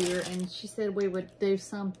this year, and she said we would do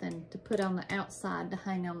something to put on the outside to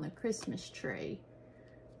hang on the Christmas tree.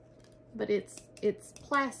 But it's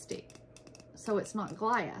plastic, so it's not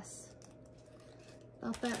glass.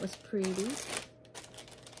 Thought that was pretty.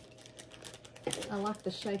 I like the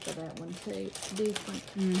shape of that one too. It's different.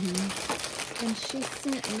 Mm-hmm. And she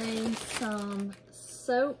sent me some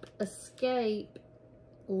Soap Escape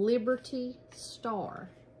Liberty Star.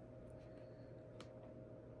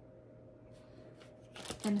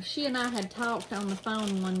 And she and I had talked on the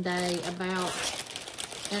phone one day about,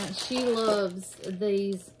 and she loves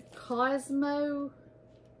these Cosmo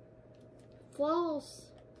floss.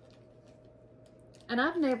 And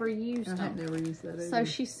I've never used them. I've never used that either. So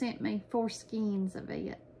she sent me 4 skeins of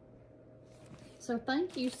it. So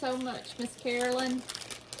thank you so much, Miss Carolyn.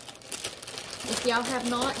 If y'all have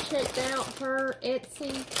not checked out her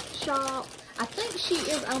Etsy shop, I think she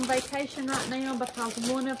is on vacation right now because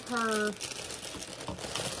one of her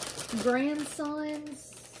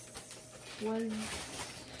grandsons was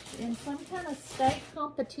in some kind of state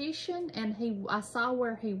competition, and I saw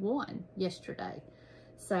where he won yesterday.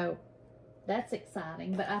 So that's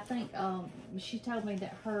exciting. But I think she told me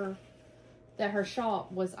that her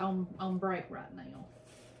shop was on break right now.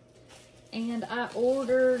 And I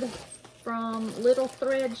ordered from Little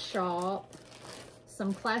Thread Shop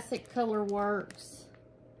some Classic Color Works,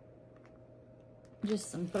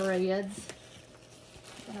 just some threads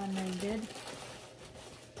that I needed.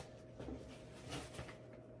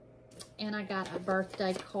 And I got a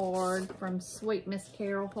birthday card from Sweet Miss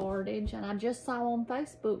Carol Hardage. And I just saw on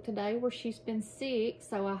Facebook today where she's been sick.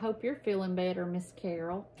 So I hope you're feeling better, Miss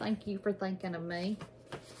Carol. Thank you for thinking of me.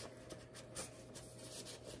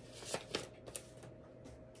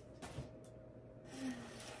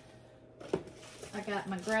 I got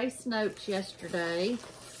my Grace Notes yesterday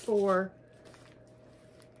for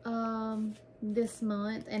this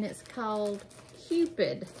month. And it's called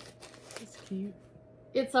Cupid. It's cute.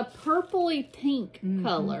 It's a purpley pink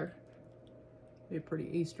color. Be a pretty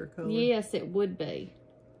Easter color. Yes, it would be.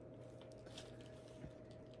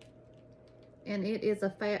 And it is a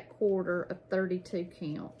fat quarter of 32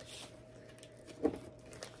 count.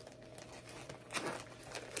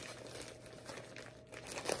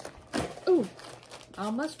 Ooh,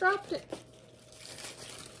 almost dropped it.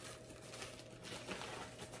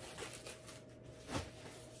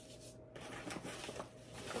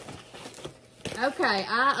 Okay,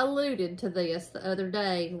 I alluded to this the other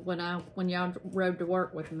day when y'all rode to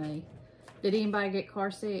work with me. Did anybody get car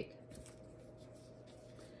sick?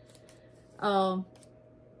 I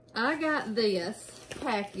got this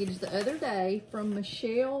package the other day from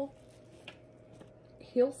Michelle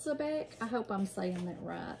Hilsebeck. I hope I'm saying that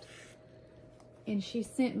right. And she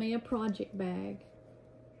sent me a project bag.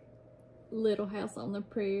 Little House on the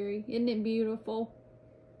Prairie. Isn't it beautiful?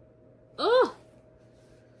 Oh!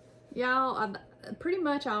 Y'all, pretty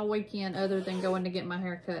much all weekend, other than going to get my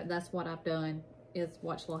hair cut, that's what I've done, is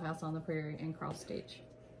watch Little House on the Prairie and cross stitch.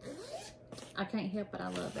 I can't help it, I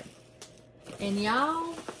love it. And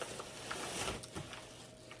y'all,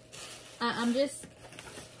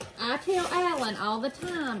 I tell Alan all the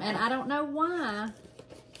time, and I don't know why,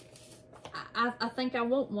 I think I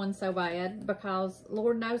want one so bad, because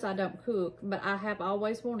Lord knows I don't cook, but I have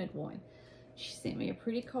always wanted one. She sent me a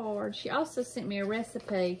pretty card. She also sent me a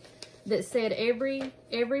recipe that said every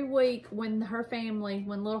week when her family,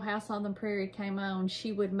 when Little House on the Prairie came on,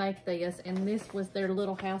 she would make this. And this was their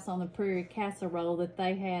Little House on the Prairie casserole that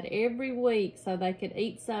they had every week so they could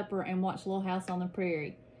eat supper and watch Little House on the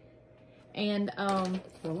Prairie. And, well,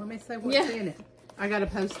 let me say what's in it. I got to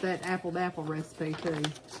post that apple to apple recipe too.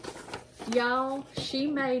 Y'all, she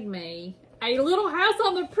made me a Little House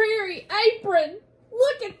on the Prairie apron.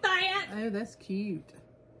 Look at that. Oh, that's cute.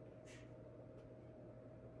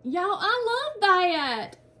 Y'all, I love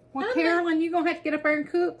that. Well, Carolyn, you're going to have to get up there and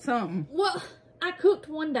cook something. Well, I cooked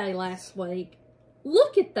one day last week.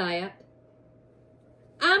 Look at that.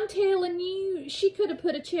 I'm telling you, she could have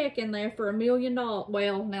put a check in there for $1 million.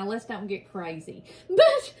 Well, now let's don't get crazy.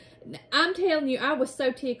 But I'm telling you, I was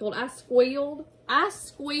so tickled. I squealed. I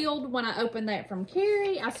squealed when I opened that from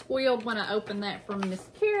Kari. I squealed when I opened that from Miss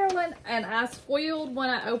Carolyn. And I squealed when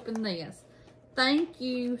I opened this. Thank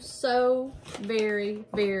you so very,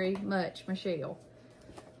 very much, Michelle.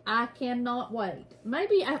 I cannot wait.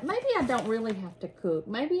 Maybe I don't really have to cook.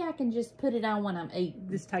 Maybe I can just put it on when I'm eating.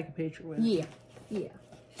 Just take a picture with it. Yeah, yeah.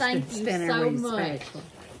 Thank you so much.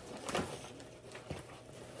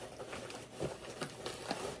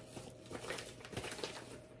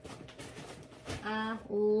 I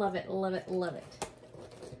love it, love it, love it.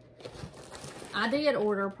 I did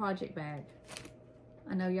order a project bag.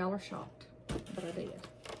 I know y'all are shocked, but I did.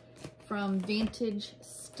 From Vintage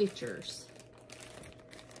Stitchers.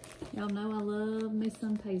 Y'all know I love me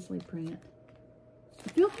some paisley print.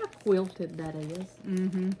 Feel how quilted that is.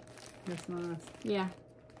 Mm-hmm. That's nice. Yeah.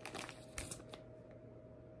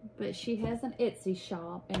 But she has an Etsy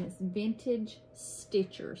shop, and it's Vintage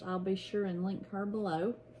Stitchers. I'll be sure and link her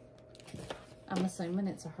below. I'm assuming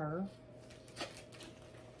it's a her.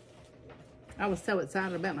 I was so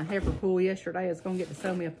excited about my heifer pool yesterday. I was going to get to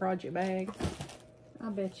sew me a project bag. I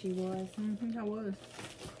bet you was. Mm-hmm, I was.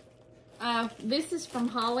 This is from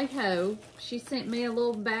Holly Ho. She sent me a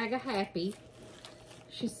little bag of happy.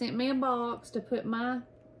 She sent me a box to put my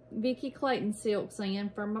Vicky Clayton silks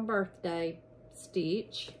in for my birthday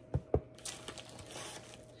stitch.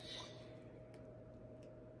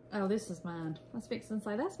 Oh, this is mine. I was fixing to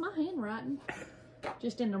say, that's my handwriting.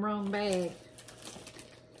 Just in the wrong bag.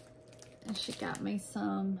 And she got me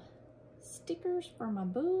some stickers for my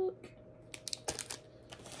book.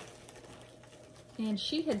 And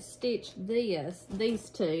she had stitched these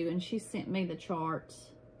two, and she sent me the charts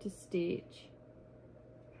to stitch.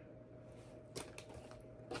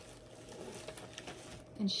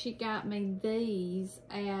 And she got me these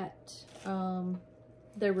at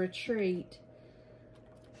the retreat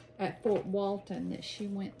at Fort Walton that she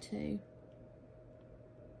went to.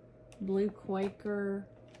 Blue Quaker,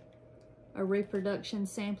 a reproduction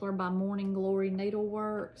sampler by Morning Glory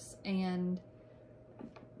Needleworks, and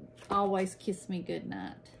Always Kiss Me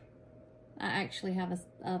Goodnight. I actually have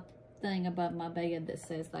a thing above my bed that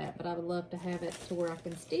says that, but I would love to have it to where I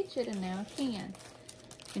can stitch it, and now I can.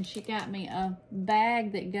 And she got me a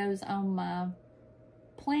bag that goes on my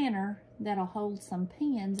planner that'll hold some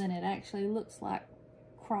pins, and it actually looks like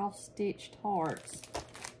cross-stitched hearts.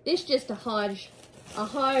 It's just a hodgepodge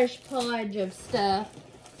of stuff,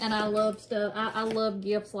 and I love stuff. I love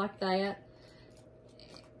gifts like that.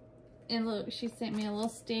 And look, she sent me a little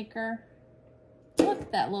sticker. Look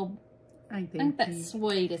at that little, I think that's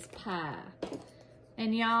sweet as pie.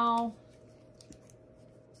 And y'all,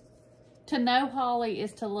 to know Holly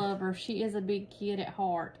is to love her. She is a big kid at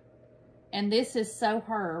heart. And this is so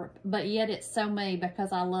her, but yet it's so me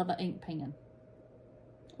because I love an ink pen.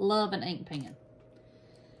 Love an ink pen.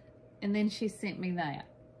 And then she sent me that.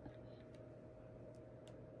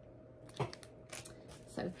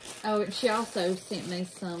 So, oh, she also sent me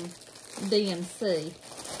some DMC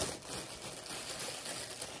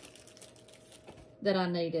that I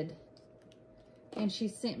needed. And she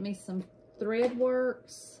sent me some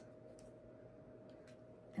Threadworks.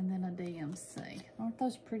 And then a DMC. Aren't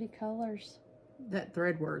those pretty colors? That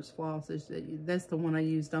Threadworks floss, that's the one I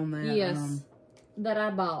used on that. Yes, that I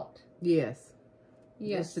bought. Yes.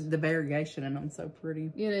 Yes. The variegation in them so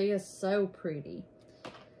pretty. It is so pretty.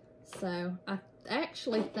 So, I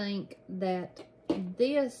actually think that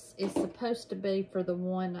this is supposed to be for the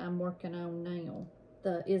one I'm working on now.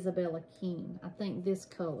 The Isabella King. I think this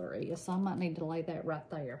color is. So, I might need to lay that right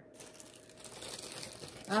there.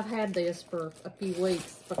 I've had this for a few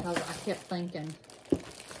weeks because I kept thinking,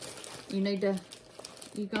 you're going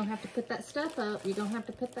to have to put that stuff up. You're going to have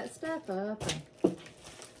to put that stuff up. And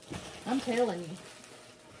I'm telling you.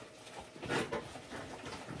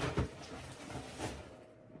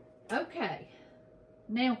 Okay.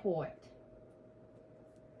 Now what?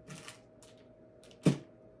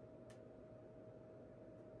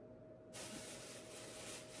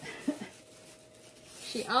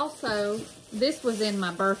 She also, this was in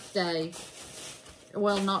my birthday,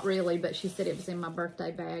 well, not really, but she said it was in my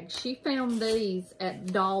birthday bag. She found these at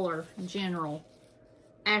Dollar General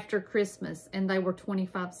after Christmas, and they were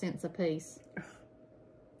 25 cents a piece.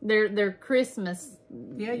 They're Christmas.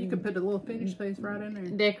 Yeah, you could put a little finish piece right in there.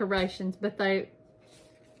 Decorations, but they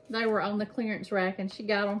were on the clearance rack, and she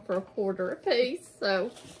got them for $1/4 a piece.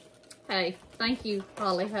 So, hey, thank you,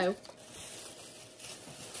 Holly Ho.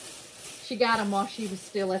 She got them while she was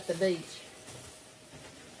still at the beach.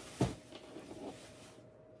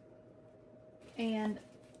 And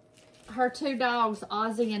her two dogs,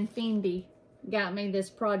 Ozzy and Fendi, got me this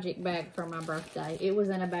project bag for my birthday. It was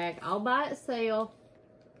in a bag all by itself.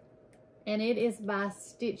 And it is by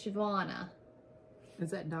Stitchvana.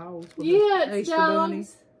 Is that dogs? Yeah, it's Easter dogs.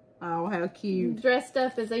 bunnies? Oh, how cute. Dressed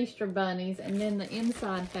up as Easter bunnies. And then the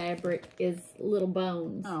inside fabric is little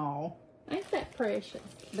bones. Oh. Ain't that precious?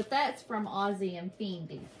 But that's from Ozzy and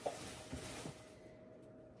Fendi.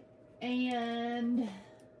 And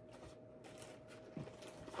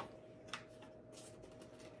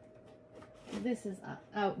this is,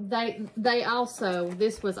 oh, they also,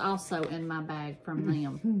 this was also in my bag from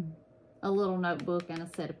them. A little notebook and a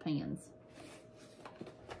set of pens.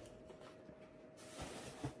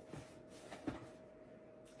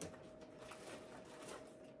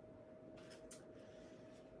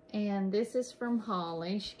 And this is from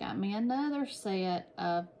Holly. She got me another set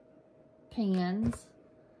of pens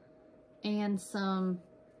and some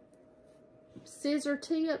scissor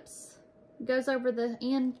tips. Goes over the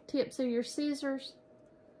end tips of your scissors.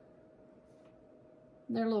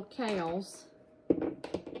 They're little cows. A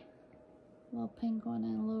little pink one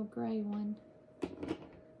and a little gray one.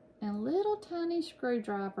 And a little tiny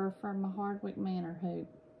screwdriver from my Hardwick Manor hoop.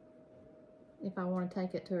 If I want to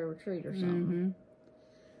take it to a retreat or something.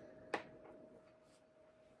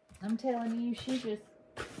 I'm telling you, she just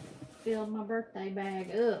filled my birthday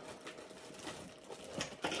bag up.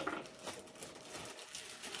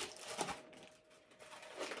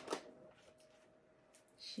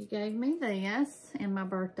 She gave me this in my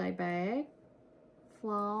birthday bag,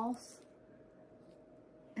 floss,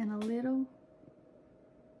 and a little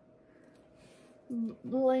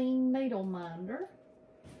bling needle minder.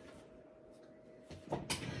 Get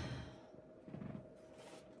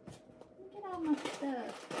all my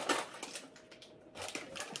stuff.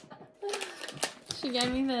 She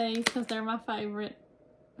gave me these because they're my favorite.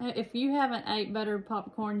 If you haven't ate buttered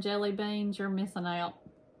popcorn jelly beans, you're missing out.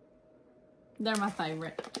 They're my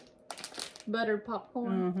favorite. Buttered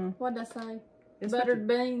popcorn. Mm-hmm. What did I say? It's buttered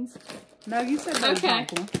beans. No, you said buttered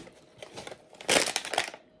popcorn.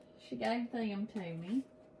 She gave them to me.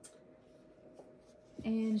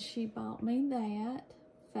 And she bought me that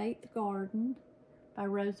Faith Garden by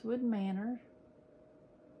Rosewood Manor.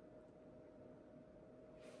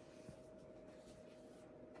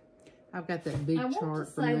 I've got that big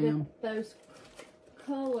chart from them. Those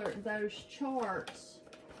charts,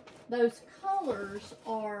 those colors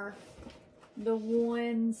are the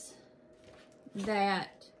ones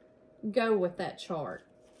that go with that chart.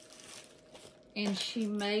 And she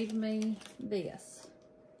made me this.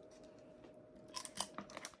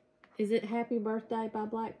 Is it Happy Birthday by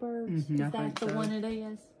Blackbirds? Mm-hmm, is that the one it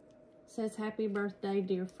is? It says Happy Birthday,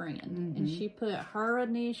 dear friend. Mm-hmm. And she put her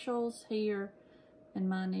initials here and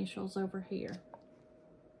my initials over here.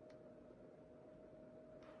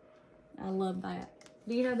 I love that.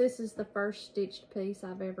 Do you know this is the first stitched piece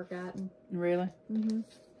I've ever gotten? Really? Mm-hmm.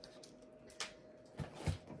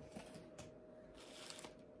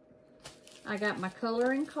 I got my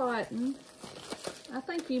coloring cotton. I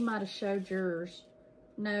think you might have showed yours.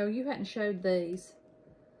 No, you hadn't showed these.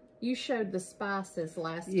 You showed the spices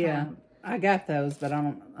last time. Yeah, I got those, but I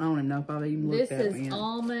don't even know if I've even looked at them. This is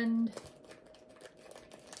almond.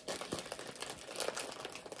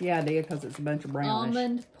 Yeah, I did, because it's a bunch of brownish.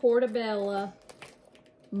 Almond, portobello,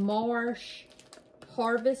 marsh,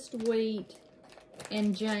 harvest wheat,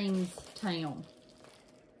 and Jamestown.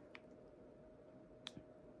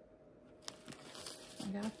 I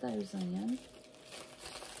got those in.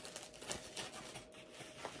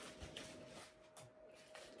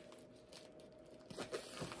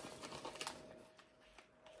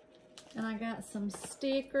 And I got some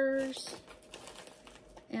stickers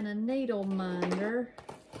and a needle minder.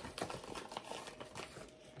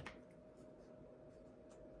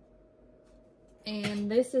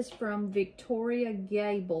 And this is from Victoria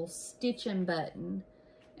Gable's Stitching Button.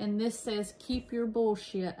 And this says, keep your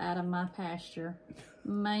bullshit out of my pasture.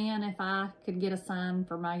 Man, if I could get a sign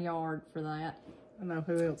for my yard for that. I know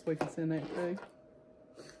who else we could send that to.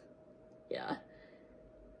 Yeah.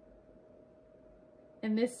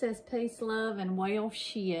 And this says, peace, love, and well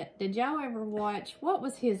shit. Did y'all ever watch, what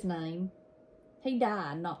was his name? He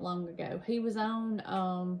died not long ago. He was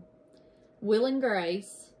on Will and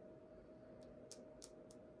Grace.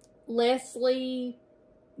 Leslie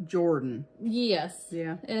Jordan. Yes.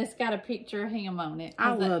 Yeah. And it's got a picture of him on it.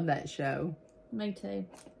 I love that show. Me too.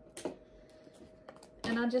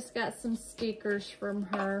 And I just got some stickers from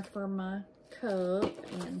her for my cup.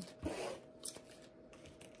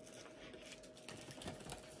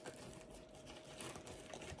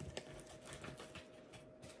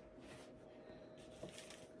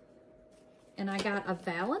 And I got a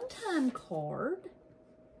Valentine card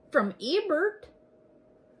from Ebert.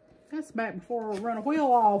 That's back before we run a wheel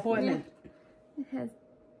off, wasn't it? It has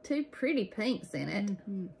two pretty pinks in it.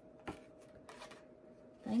 Mm-hmm.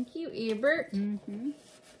 Thank you, Ebert. Mm-hmm.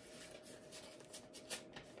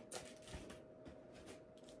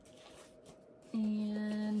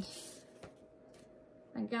 And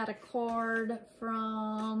I got a card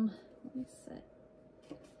from, let me see.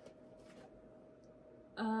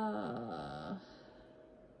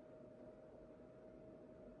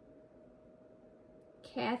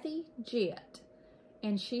 Kathy Jett,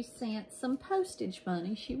 and she sent some postage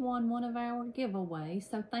money. She won one of our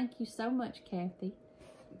giveaways, so thank you so much, Kathy.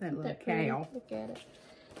 That little cow. Look at it.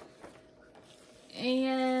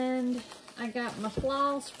 And I got my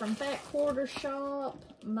floss from Fat Quarter Shop,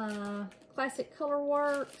 my Classic Color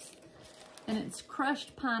Works, and it's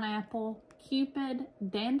crushed pineapple, Cupid,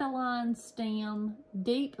 dandelion stem,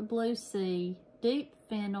 deep blue sea, deep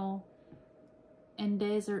fennel, and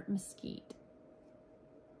desert mesquite.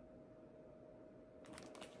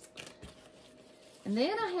 And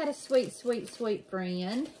then I had a sweet, sweet, sweet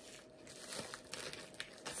friend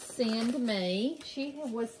send me. She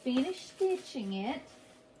was finished stitching it.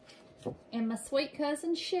 And my sweet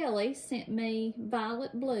cousin Shelly sent me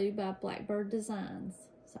Violet Blue by Blackbird Designs.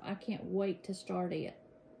 So I can't wait to start it.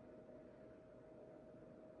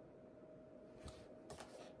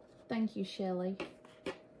 Thank you, Shelly.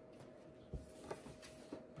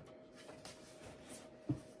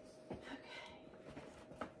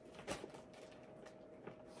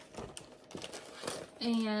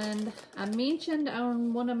 And I mentioned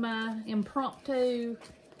on one of my impromptu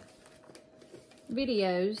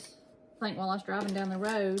videos, I think while I was driving down the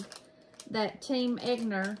road, that Tina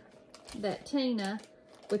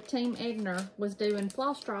with Team Egner was doing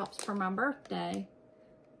floss drops for my birthday.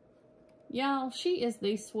 Y'all, she is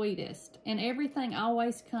the sweetest. And everything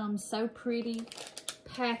always comes so pretty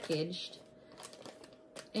packaged.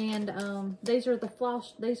 And these are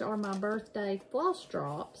my birthday floss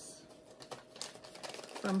drops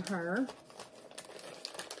from her.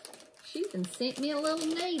 She even sent me a little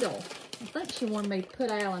needle. I think she wanted me to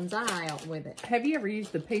put Alan's eye out with it. Have you ever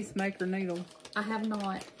used the Peacemaker needle? I have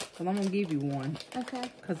not. Well, I'm going to give you one. Okay.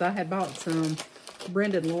 Because I had bought some.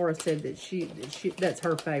 Brenda and Laura said that that's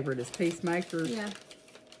her favorite is Peacemaker. Yeah.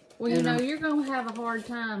 Well, you know, you're going to have a hard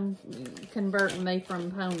time converting me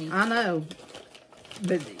from pony. I know.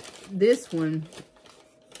 But this one,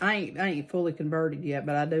 I ain't fully converted yet,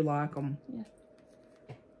 but I do like them. Yeah.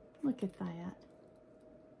 Look at that.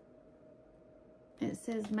 It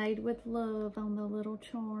says made with love on the little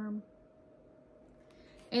charm.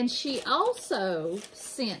 And she also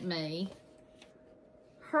sent me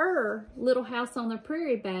her little House on the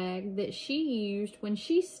Prairie bag that she used when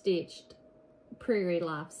she stitched Prairie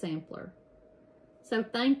Life Sampler. So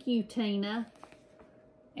thank you, Tina.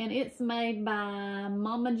 And it's made by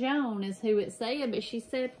Mama Joan is who it said, but she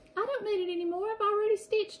said, I don't need it anymore. I've already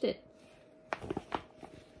stitched it.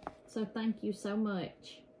 So thank you so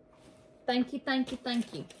much. Thank you, thank you,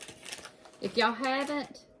 thank you. If y'all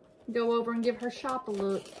haven't, go over and give her shop a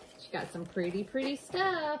look. She got some pretty, pretty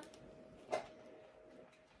stuff.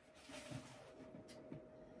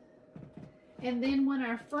 And then when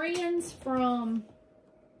our friends from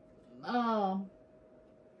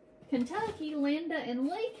Kentucky, Linda and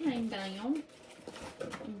Lee came down,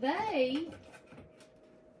 they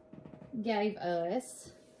gave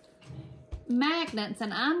us magnets,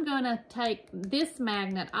 and I'm gonna take this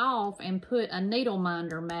magnet off and put a needle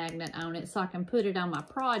minder magnet on it so I can put it on my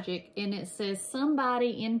project, and it says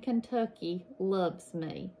somebody in Kentucky loves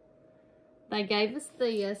me. They gave us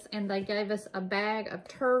this, and they gave us a bag of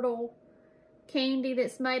turtle candy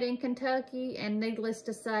that's made in Kentucky, and needless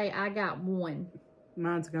to say, I got one.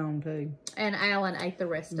 Mine's gone too. And Alan ate the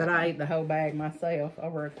rest of it. But I ate the whole bag myself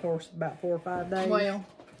over a course of about 4 or 5 days. Well,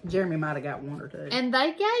 Jeremy might have got 1 or 2. And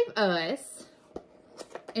they gave us,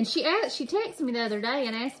 and she texted me the other day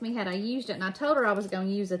and asked me had I used it, and I told her I was going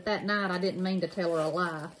to use it that night. I didn't mean to tell her a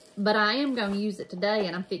lie. But I am going to use it today,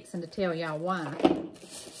 and I'm fixing to tell y'all why.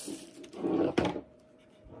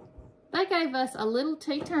 They gave us a little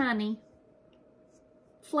teeny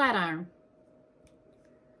flat iron.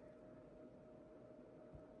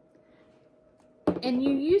 And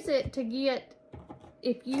you use it to get,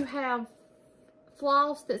 if you have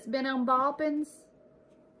floss that's been on bobbins,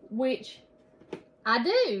 which I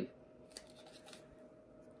do.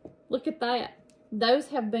 Look at that. Those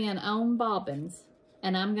have been on bobbins,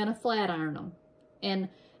 and I'm going to flat iron them. And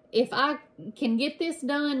if I can get this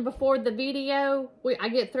done before the video, I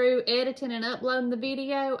get through editing and uploading the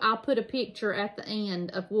video, I'll put a picture at the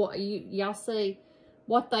end of what y'all see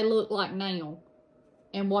what they look like now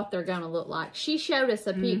and what they're going to look like. She showed us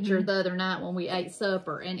a picture the other night when we ate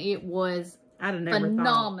supper, and it was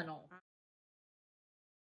phenomenal.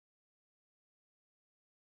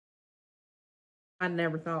 I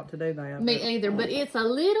never thought to do that. Me either, but it's a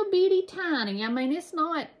little bitty tiny. I mean, it's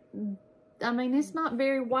not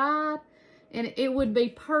very wide, and it would be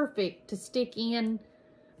perfect to stick in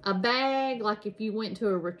a bag, like if you went to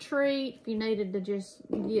a retreat, if you needed to just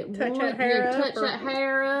get touch that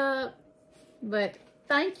hair up. But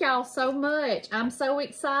thank y'all so much. I'm so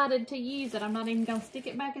excited to use it. I'm not even going to stick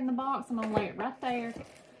it back in the box. I'm going to lay it right there.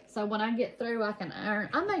 So when I get through, I can iron.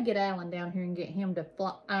 I may get Alan down here and get him to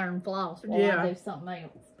iron floss while I do something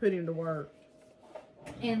else. Put him to work.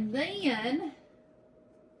 And then,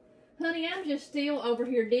 honey, I'm just still over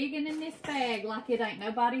here digging in this bag like it ain't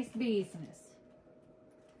nobody's business.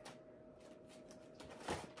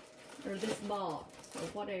 Or this box, or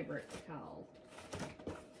whatever it's called.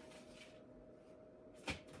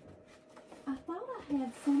 I thought I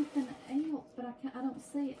had something else, but I don't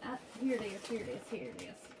see it. Here it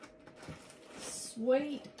is.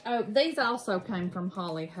 Sweet. Oh, these also came from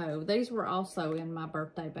Holly Ho. These were also in my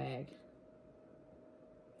birthday bag.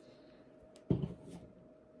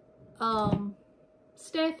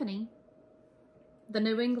 Stephanie, the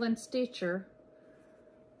New England Stitcher,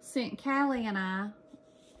 sent Callie and I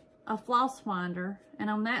a floss winder, and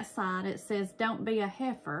on that side it says don't be a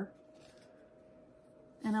heifer,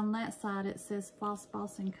 and on that side it says Floss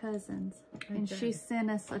Boss and Cousins. Okay. And she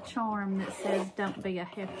sent us a charm that says don't be a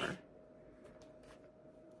heifer.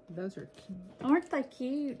 Those are cute. Aren't they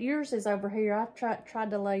cute? Yours is over here. I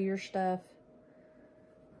tried to lay your stuff.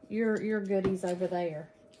 Your goodies over there.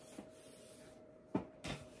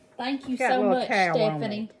 Thank you so much,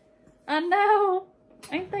 Stephanie. I know.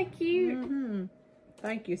 Ain't they cute? Mm-hmm.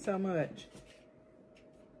 Thank you so much.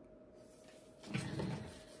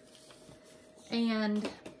 And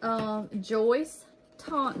Joyce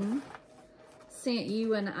Taunton sent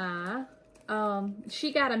you and I.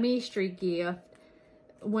 She got a mystery gift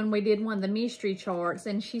when we did one of the mystery charts,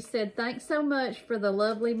 and she said, thanks so much for the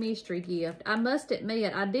lovely mystery gift. I must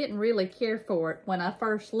admit, I didn't really care for it when I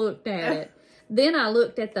first looked at it. Then I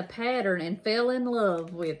looked at the pattern and fell in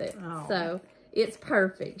love with it. Oh. So it's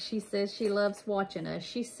perfect. She says she loves watching us.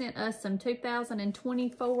 She sent us some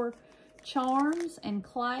 2024 charms and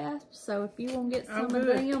clasps, so if you want to get some of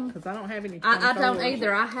them, because I don't have any. I don't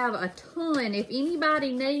either. I have a ton. If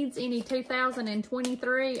anybody needs any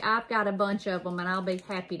 2023, I've got a bunch of them, and I'll be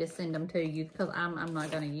happy to send them to you because I'm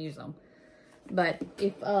not going to use them. But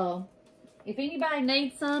if anybody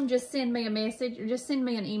needs some, just send me a message or just send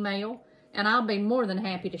me an email, and I'll be more than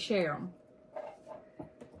happy to share them.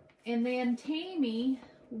 And then Tammy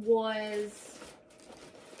was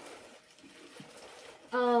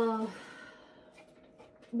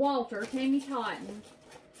Tammy Cotton,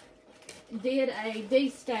 did a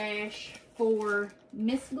de-stash for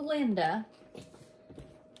Miss Glenda.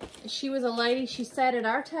 She was a lady, she sat at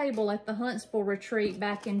our table at the Huntsville retreat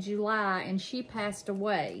back in July, and she passed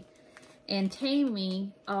away. And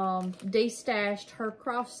Tammy de-stashed her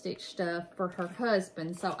cross-stitch stuff for her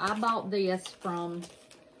husband. So I bought this from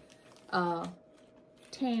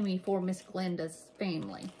Tammy for Miss Glenda's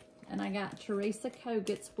family. And I got Teresa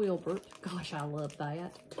Koget's Wilbert. Gosh, I love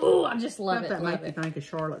that. Oh, I just love it. That make you think of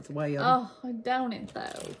Charlotte's Web. Oh, don't it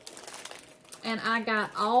though? And I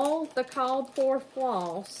got all the called for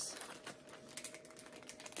floss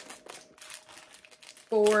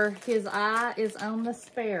for His Eye is on the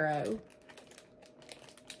Sparrow.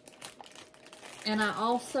 And I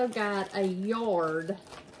also got a yard,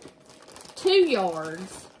 2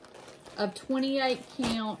 yards of 28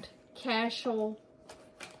 count casual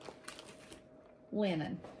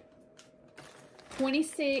linen.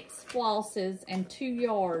 26 flosses and 2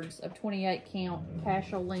 yards of 28 count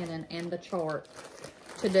casual linen and the chart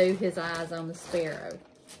to do His Eyes on the Sparrow.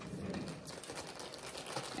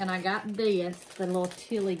 And I got this, the little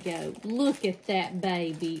Tilly Goat. Look at that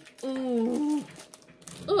baby. Ooh.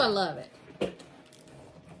 Ooh, I love it.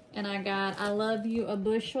 And I got I Love You a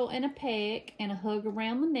Bushel and a Peck and a Hug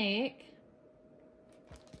Around the Neck.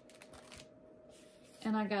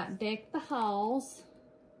 And I got Deck the Halls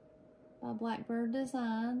by Blackbird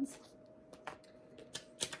Designs.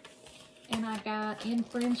 And I got In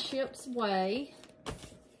Friendship's Way.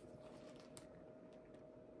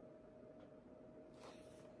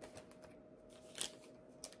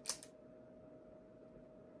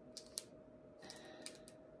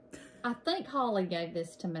 I think Holly gave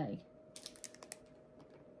this to me.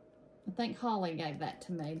 I think Holly gave that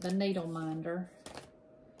to me, the needle minder.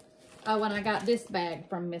 Oh, and I got this bag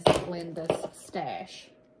from Miss Glenda's stash.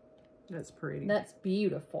 That's pretty. That's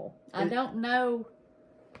beautiful. I don't know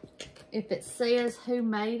if it says who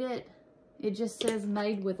made it. It just says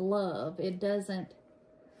made with love. It doesn't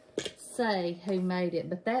say who made it,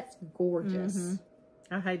 but that's gorgeous. Mm-hmm.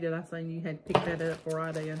 I hated I seen you had picked that up before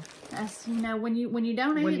I did. That's, you know, when you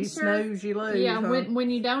don't answer. When you snooze, you lose. Yeah, huh? when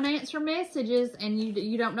you don't answer messages and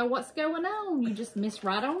you don't know what's going on, you just miss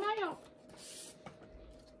right on out.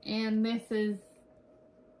 And this is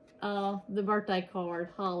the birthday card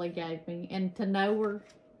Holly gave me. And to know her,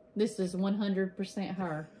 this is 100%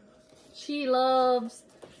 her. She loves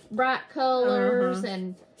bright colors,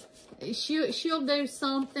 and she'll do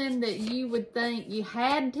something that you would think you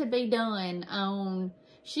had to be done on.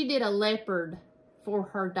 She did a leopard for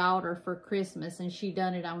her daughter for Christmas, and she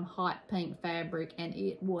done it on hot pink fabric, and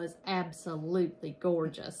it was absolutely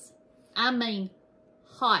gorgeous. I mean,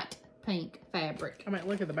 hot pink fabric. I mean,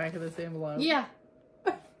 look at the back of this envelope. Yeah.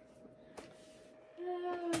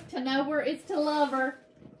 To know her, it's to love her.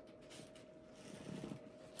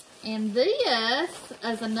 And this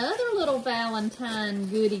is another little Valentine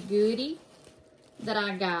goody that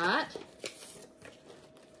I got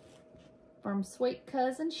from sweet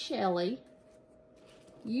cousin Shelly.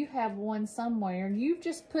 You have one somewhere. You've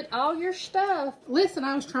just put all your stuff. Listen,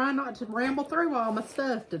 I was trying not to ramble through all my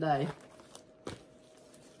stuff today.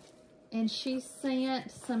 And she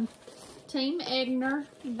sent some Team Egner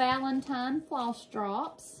Valentine floss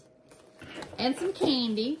drops and some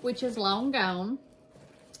candy, which is long gone.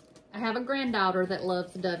 I have a granddaughter that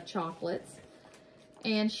loves Dove chocolates.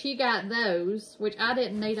 And she got those, which I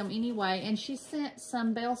didn't need them anyway. And she sent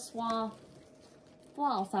some Belsois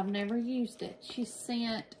floss. I've never used it. She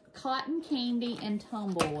sent cotton candy and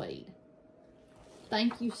tumbleweed.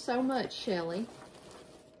 Thank you so much, Shelly.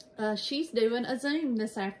 She's doing a Zoom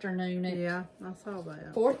this afternoon at yeah, I saw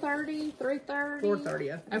that. 4:30, 3:30? 4:30,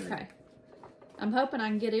 yeah. Okay. I'm hoping I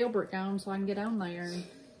can get Ilbert going so I can get on there. And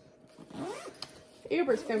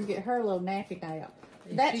Ilbert's going to get her little nappy nap.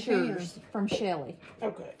 That's yours from Shelly.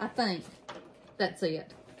 Okay. I think that's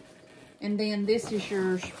it. And then this is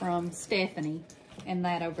yours from Stephanie and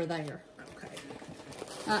that over there. Okay.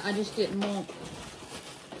 I just didn't want...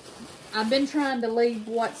 I've been trying to leave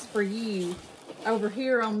what's for you over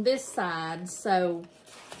here on this side, so,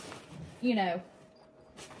 you know.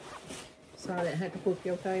 So I didn't have to whoop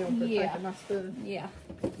your tail for taking my stuff. Yeah.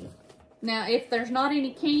 Now, if there's not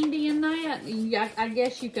any candy in that, I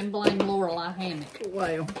guess you can blame Lorelei Hammock.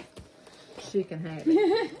 Well, she can have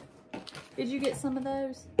it. Did you get some of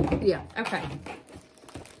those? Yeah. Okay.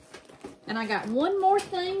 And I got one more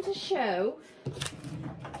thing to show.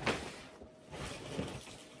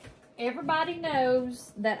 Everybody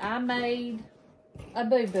knows that I made a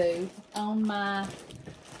boo-boo on my,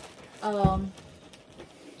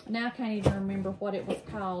 now I can't even remember what it was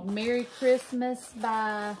called. Merry Christmas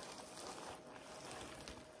by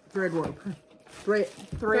Threadwork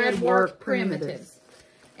Primitives.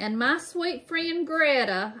 And my sweet friend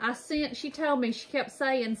Greta, she told me, she kept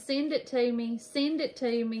saying, send it to me, send it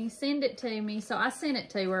to me, send it to me. So I sent it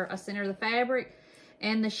to her. I sent her the fabric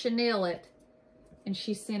and the chenillet, and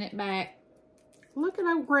she sent it back. Look at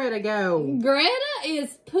old Greta go. Greta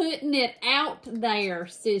is putting it out there,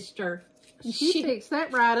 sister. She fixed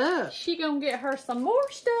that right up. She gonna get her some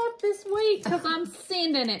more stuff this week because I'm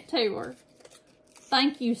sending it to her.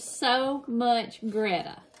 Thank you so much,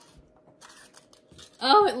 Greta.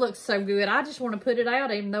 Oh, it looks so good. I just want to put it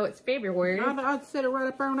out even though it's February. I'd set it right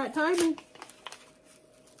up there on that table.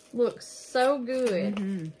 Looks so good.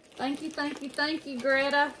 Mm-hmm. Thank you, thank you, thank you,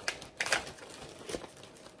 Greta.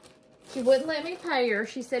 She wouldn't let me pay her.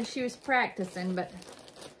 She said she was practicing, but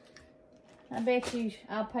I bet you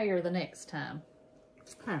I'll pay her the next time.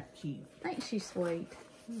 How cute. Ain't she sweet?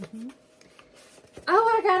 Mm-hmm.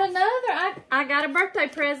 Oh, I got another. I got a birthday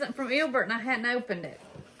present from Ilbert and I hadn't opened it.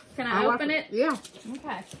 Can I open it? Yeah.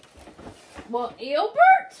 Okay. Well,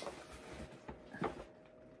 Ilbert,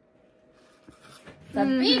 it's a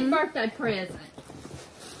big birthday present.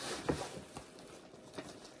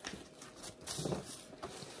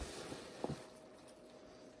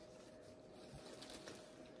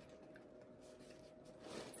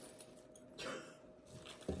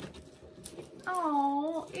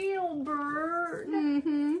 Oh, Ilbert.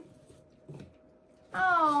 Mm-hmm.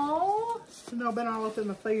 Oh. I've been all up in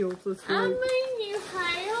the fields this week. I mean, you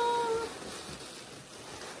have.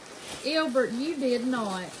 Ilbert, you did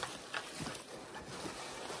not.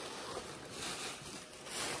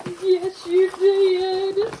 Yes, you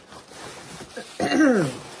did.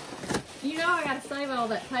 You know I gotta save all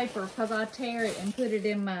that paper because I tear it and put it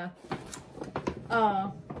in my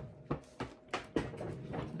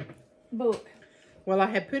book. Well, I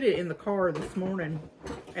had put it in the car this morning,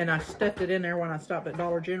 and I stuffed it in there when I stopped at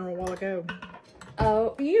Dollar General a while ago.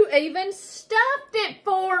 Oh, you even stuffed it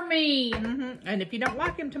for me. Mm-hmm. And if you don't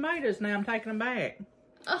like them tomatoes now, I'm taking them back.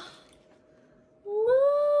 Oh,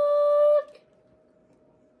 look.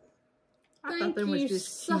 Thank you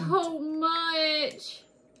so much.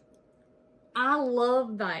 I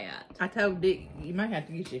love that. I told Dick, you may have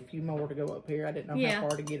to get you a few more to go up here. I didn't know how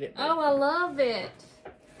far to get it. Oh, I love it.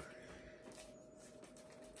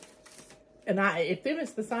 And if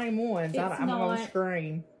it's the same ones, I'm going to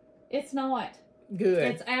scream. It's not. Good.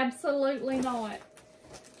 It's absolutely not.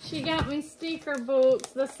 She got me sticker books,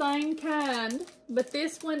 the same kind, but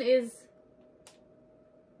this one is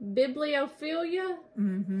Bibliophilia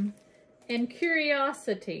and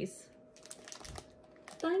Curiosities.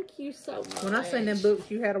 Thank you so much. When I seen them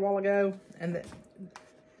books you had a while ago, and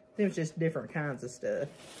there was just different kinds of stuff.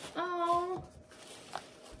 Oh.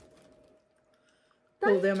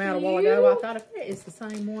 Pulled them out a while ago. I thought, if that is the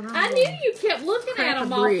same one, I knew you kept looking at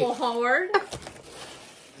them awful hard.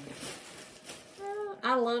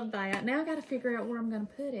 I love that. Now I got to figure out where I'm going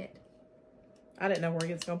to put it. I didn't know where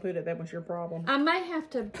he was going to put it. That was your problem. I may have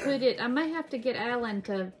to put it, I may have to get Alan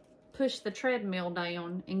to push the treadmill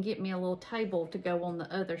down and get me a little table to go on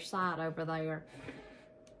the other side over there.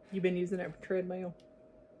 You been using that for treadmill?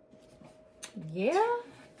 Yeah.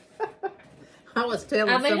 I was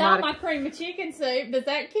telling somebody. I made all my cream of chicken soup. Does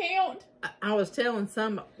that count? I was telling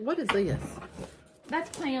what is this?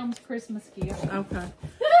 That's Pam's Christmas gift. Okay.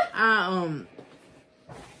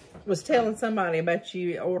 was telling somebody about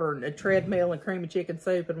you ordering a treadmill and cream of chicken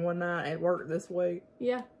soup in one night at work this week.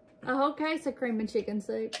 Yeah. A whole case of cream and chicken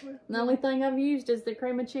soup. The only thing I've used is the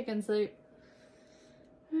cream and chicken soup.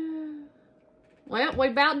 Well, we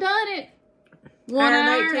about done it. 1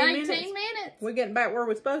 hour and 18 minutes. We're getting back where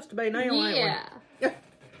we're supposed to be now, ain't we? Yeah.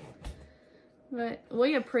 But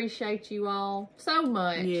we appreciate you all so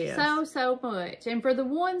much. Yes. So much. And for the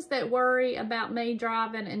ones that worry about me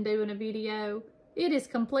driving and doing a video, it is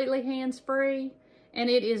completely hands-free. And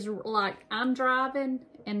it is like I'm driving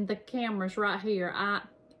and the camera's right here.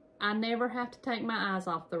 I never have to take my eyes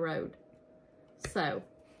off the road. So,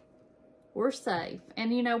 we're safe.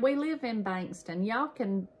 And, you know, we live in Bankston. Y'all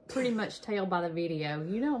can pretty much tell by the video.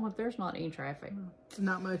 You know, there's not any traffic.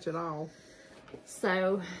 Not much at all.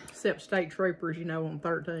 So. Except state troopers, you know, on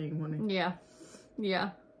 13. Yeah.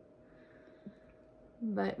 Yeah.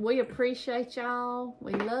 But we appreciate y'all.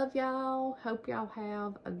 We love y'all. Hope y'all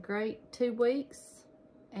have a great 2 weeks.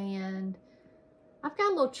 And I've got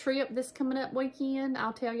a little trip this coming up weekend.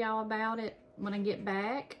 I'll tell y'all about it when I get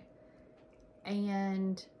back.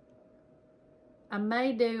 And I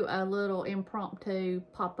may do a little impromptu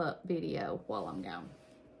pop-up video while I'm gone.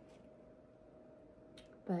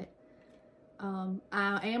 But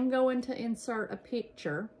I am going to insert a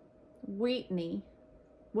picture. Whitney,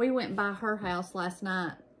 we went by her house last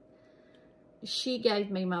night. She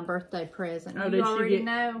gave me my birthday present. Oh, you already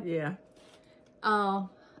know? Yeah.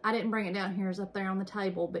 I didn't bring it down here. It's up there on the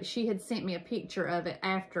table. But she had sent me a picture of it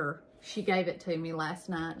after she gave it to me last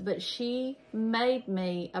night. But she made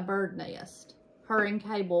me a bird nest. Her and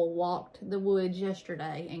Cable walked the woods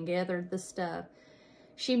yesterday and gathered the stuff.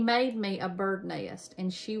 She made me a bird nest.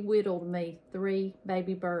 And she whittled me 3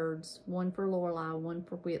 baby birds. 1 for Lorelei, 1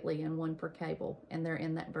 for Whitley, and 1 for Cable. And they're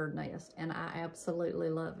in that bird nest. And I absolutely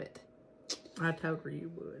love it. I told her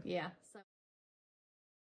you would. Yeah. So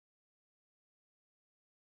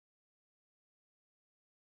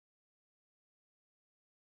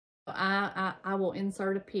I will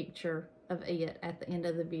insert a picture of it at the end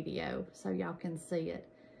of the video so y'all can see it.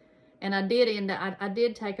 And I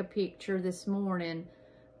did take a picture this morning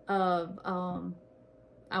of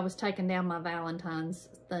I was taking down my Valentine's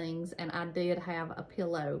things, and I did have a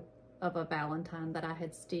pillow of a Valentine that I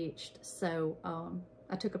had stitched. So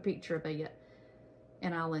I took a picture of it,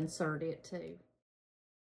 and I'll insert it too.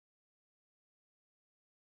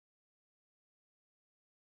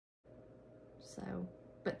 So,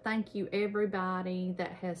 but thank you everybody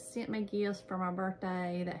that has sent me gifts for my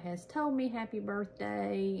birthday, that has told me happy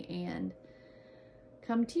birthday, and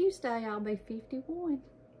come Tuesday I'll be 51.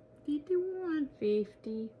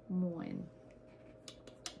 51.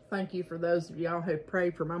 Thank you for those of y'all who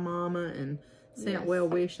prayed for my mama and sent well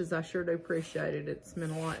wishes. I sure do appreciate it. It's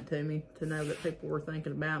meant a lot to me to know that people were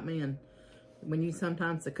thinking about me, and when you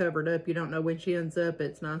sometimes are covered up, you don't know when she ends up.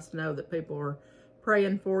 It's nice to know that people are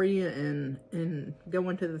praying for you and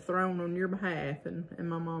going to the throne on your behalf and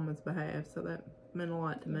my mama's behalf. So that meant a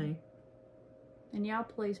lot to me. And y'all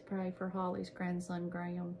please pray for Holly's grandson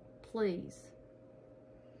Graham, please.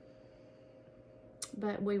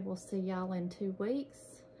 But we will see y'all in 2 weeks.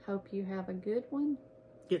 Hope you have a good one.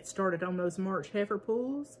 Get started on those March heifer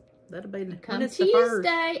pools. That'll be come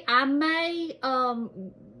Tuesday. I may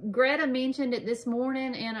Greta mentioned it this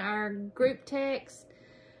morning in our group text.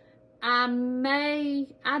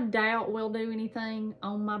 I doubt we'll do anything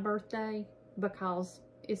on my birthday because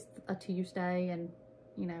it's a Tuesday, and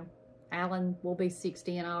you know, Alan will be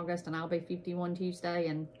 60 in August and I'll be 51 Tuesday,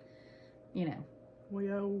 and you know, we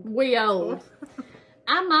old.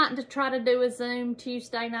 I might try to do a Zoom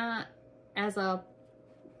Tuesday night as a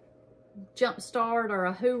jump start or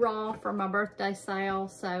a hoorah for my birthday sale.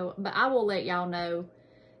 So, but I will let y'all know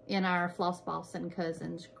in our Floss Boss and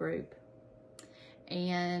Cousins group.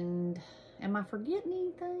 And am I forgetting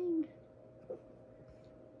anything?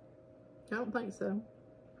 I don't think so.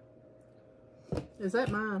 Is that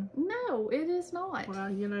mine? No, it is not. Well,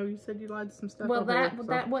 you know, you said you liked some stuff. Well, that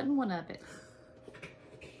wasn't one of it.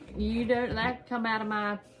 You don't. That come out of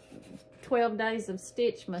my 12 Days of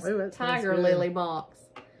Stitchmas Tiger Lily box.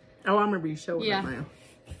 Oh, I remember you showing it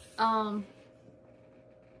now.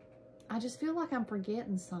 I just feel like I'm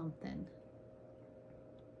forgetting something.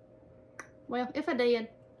 Well, if I did,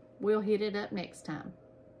 we'll hit it up next time.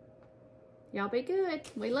 Y'all be good.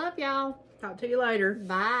 We love y'all. Talk to you later.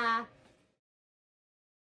 Bye.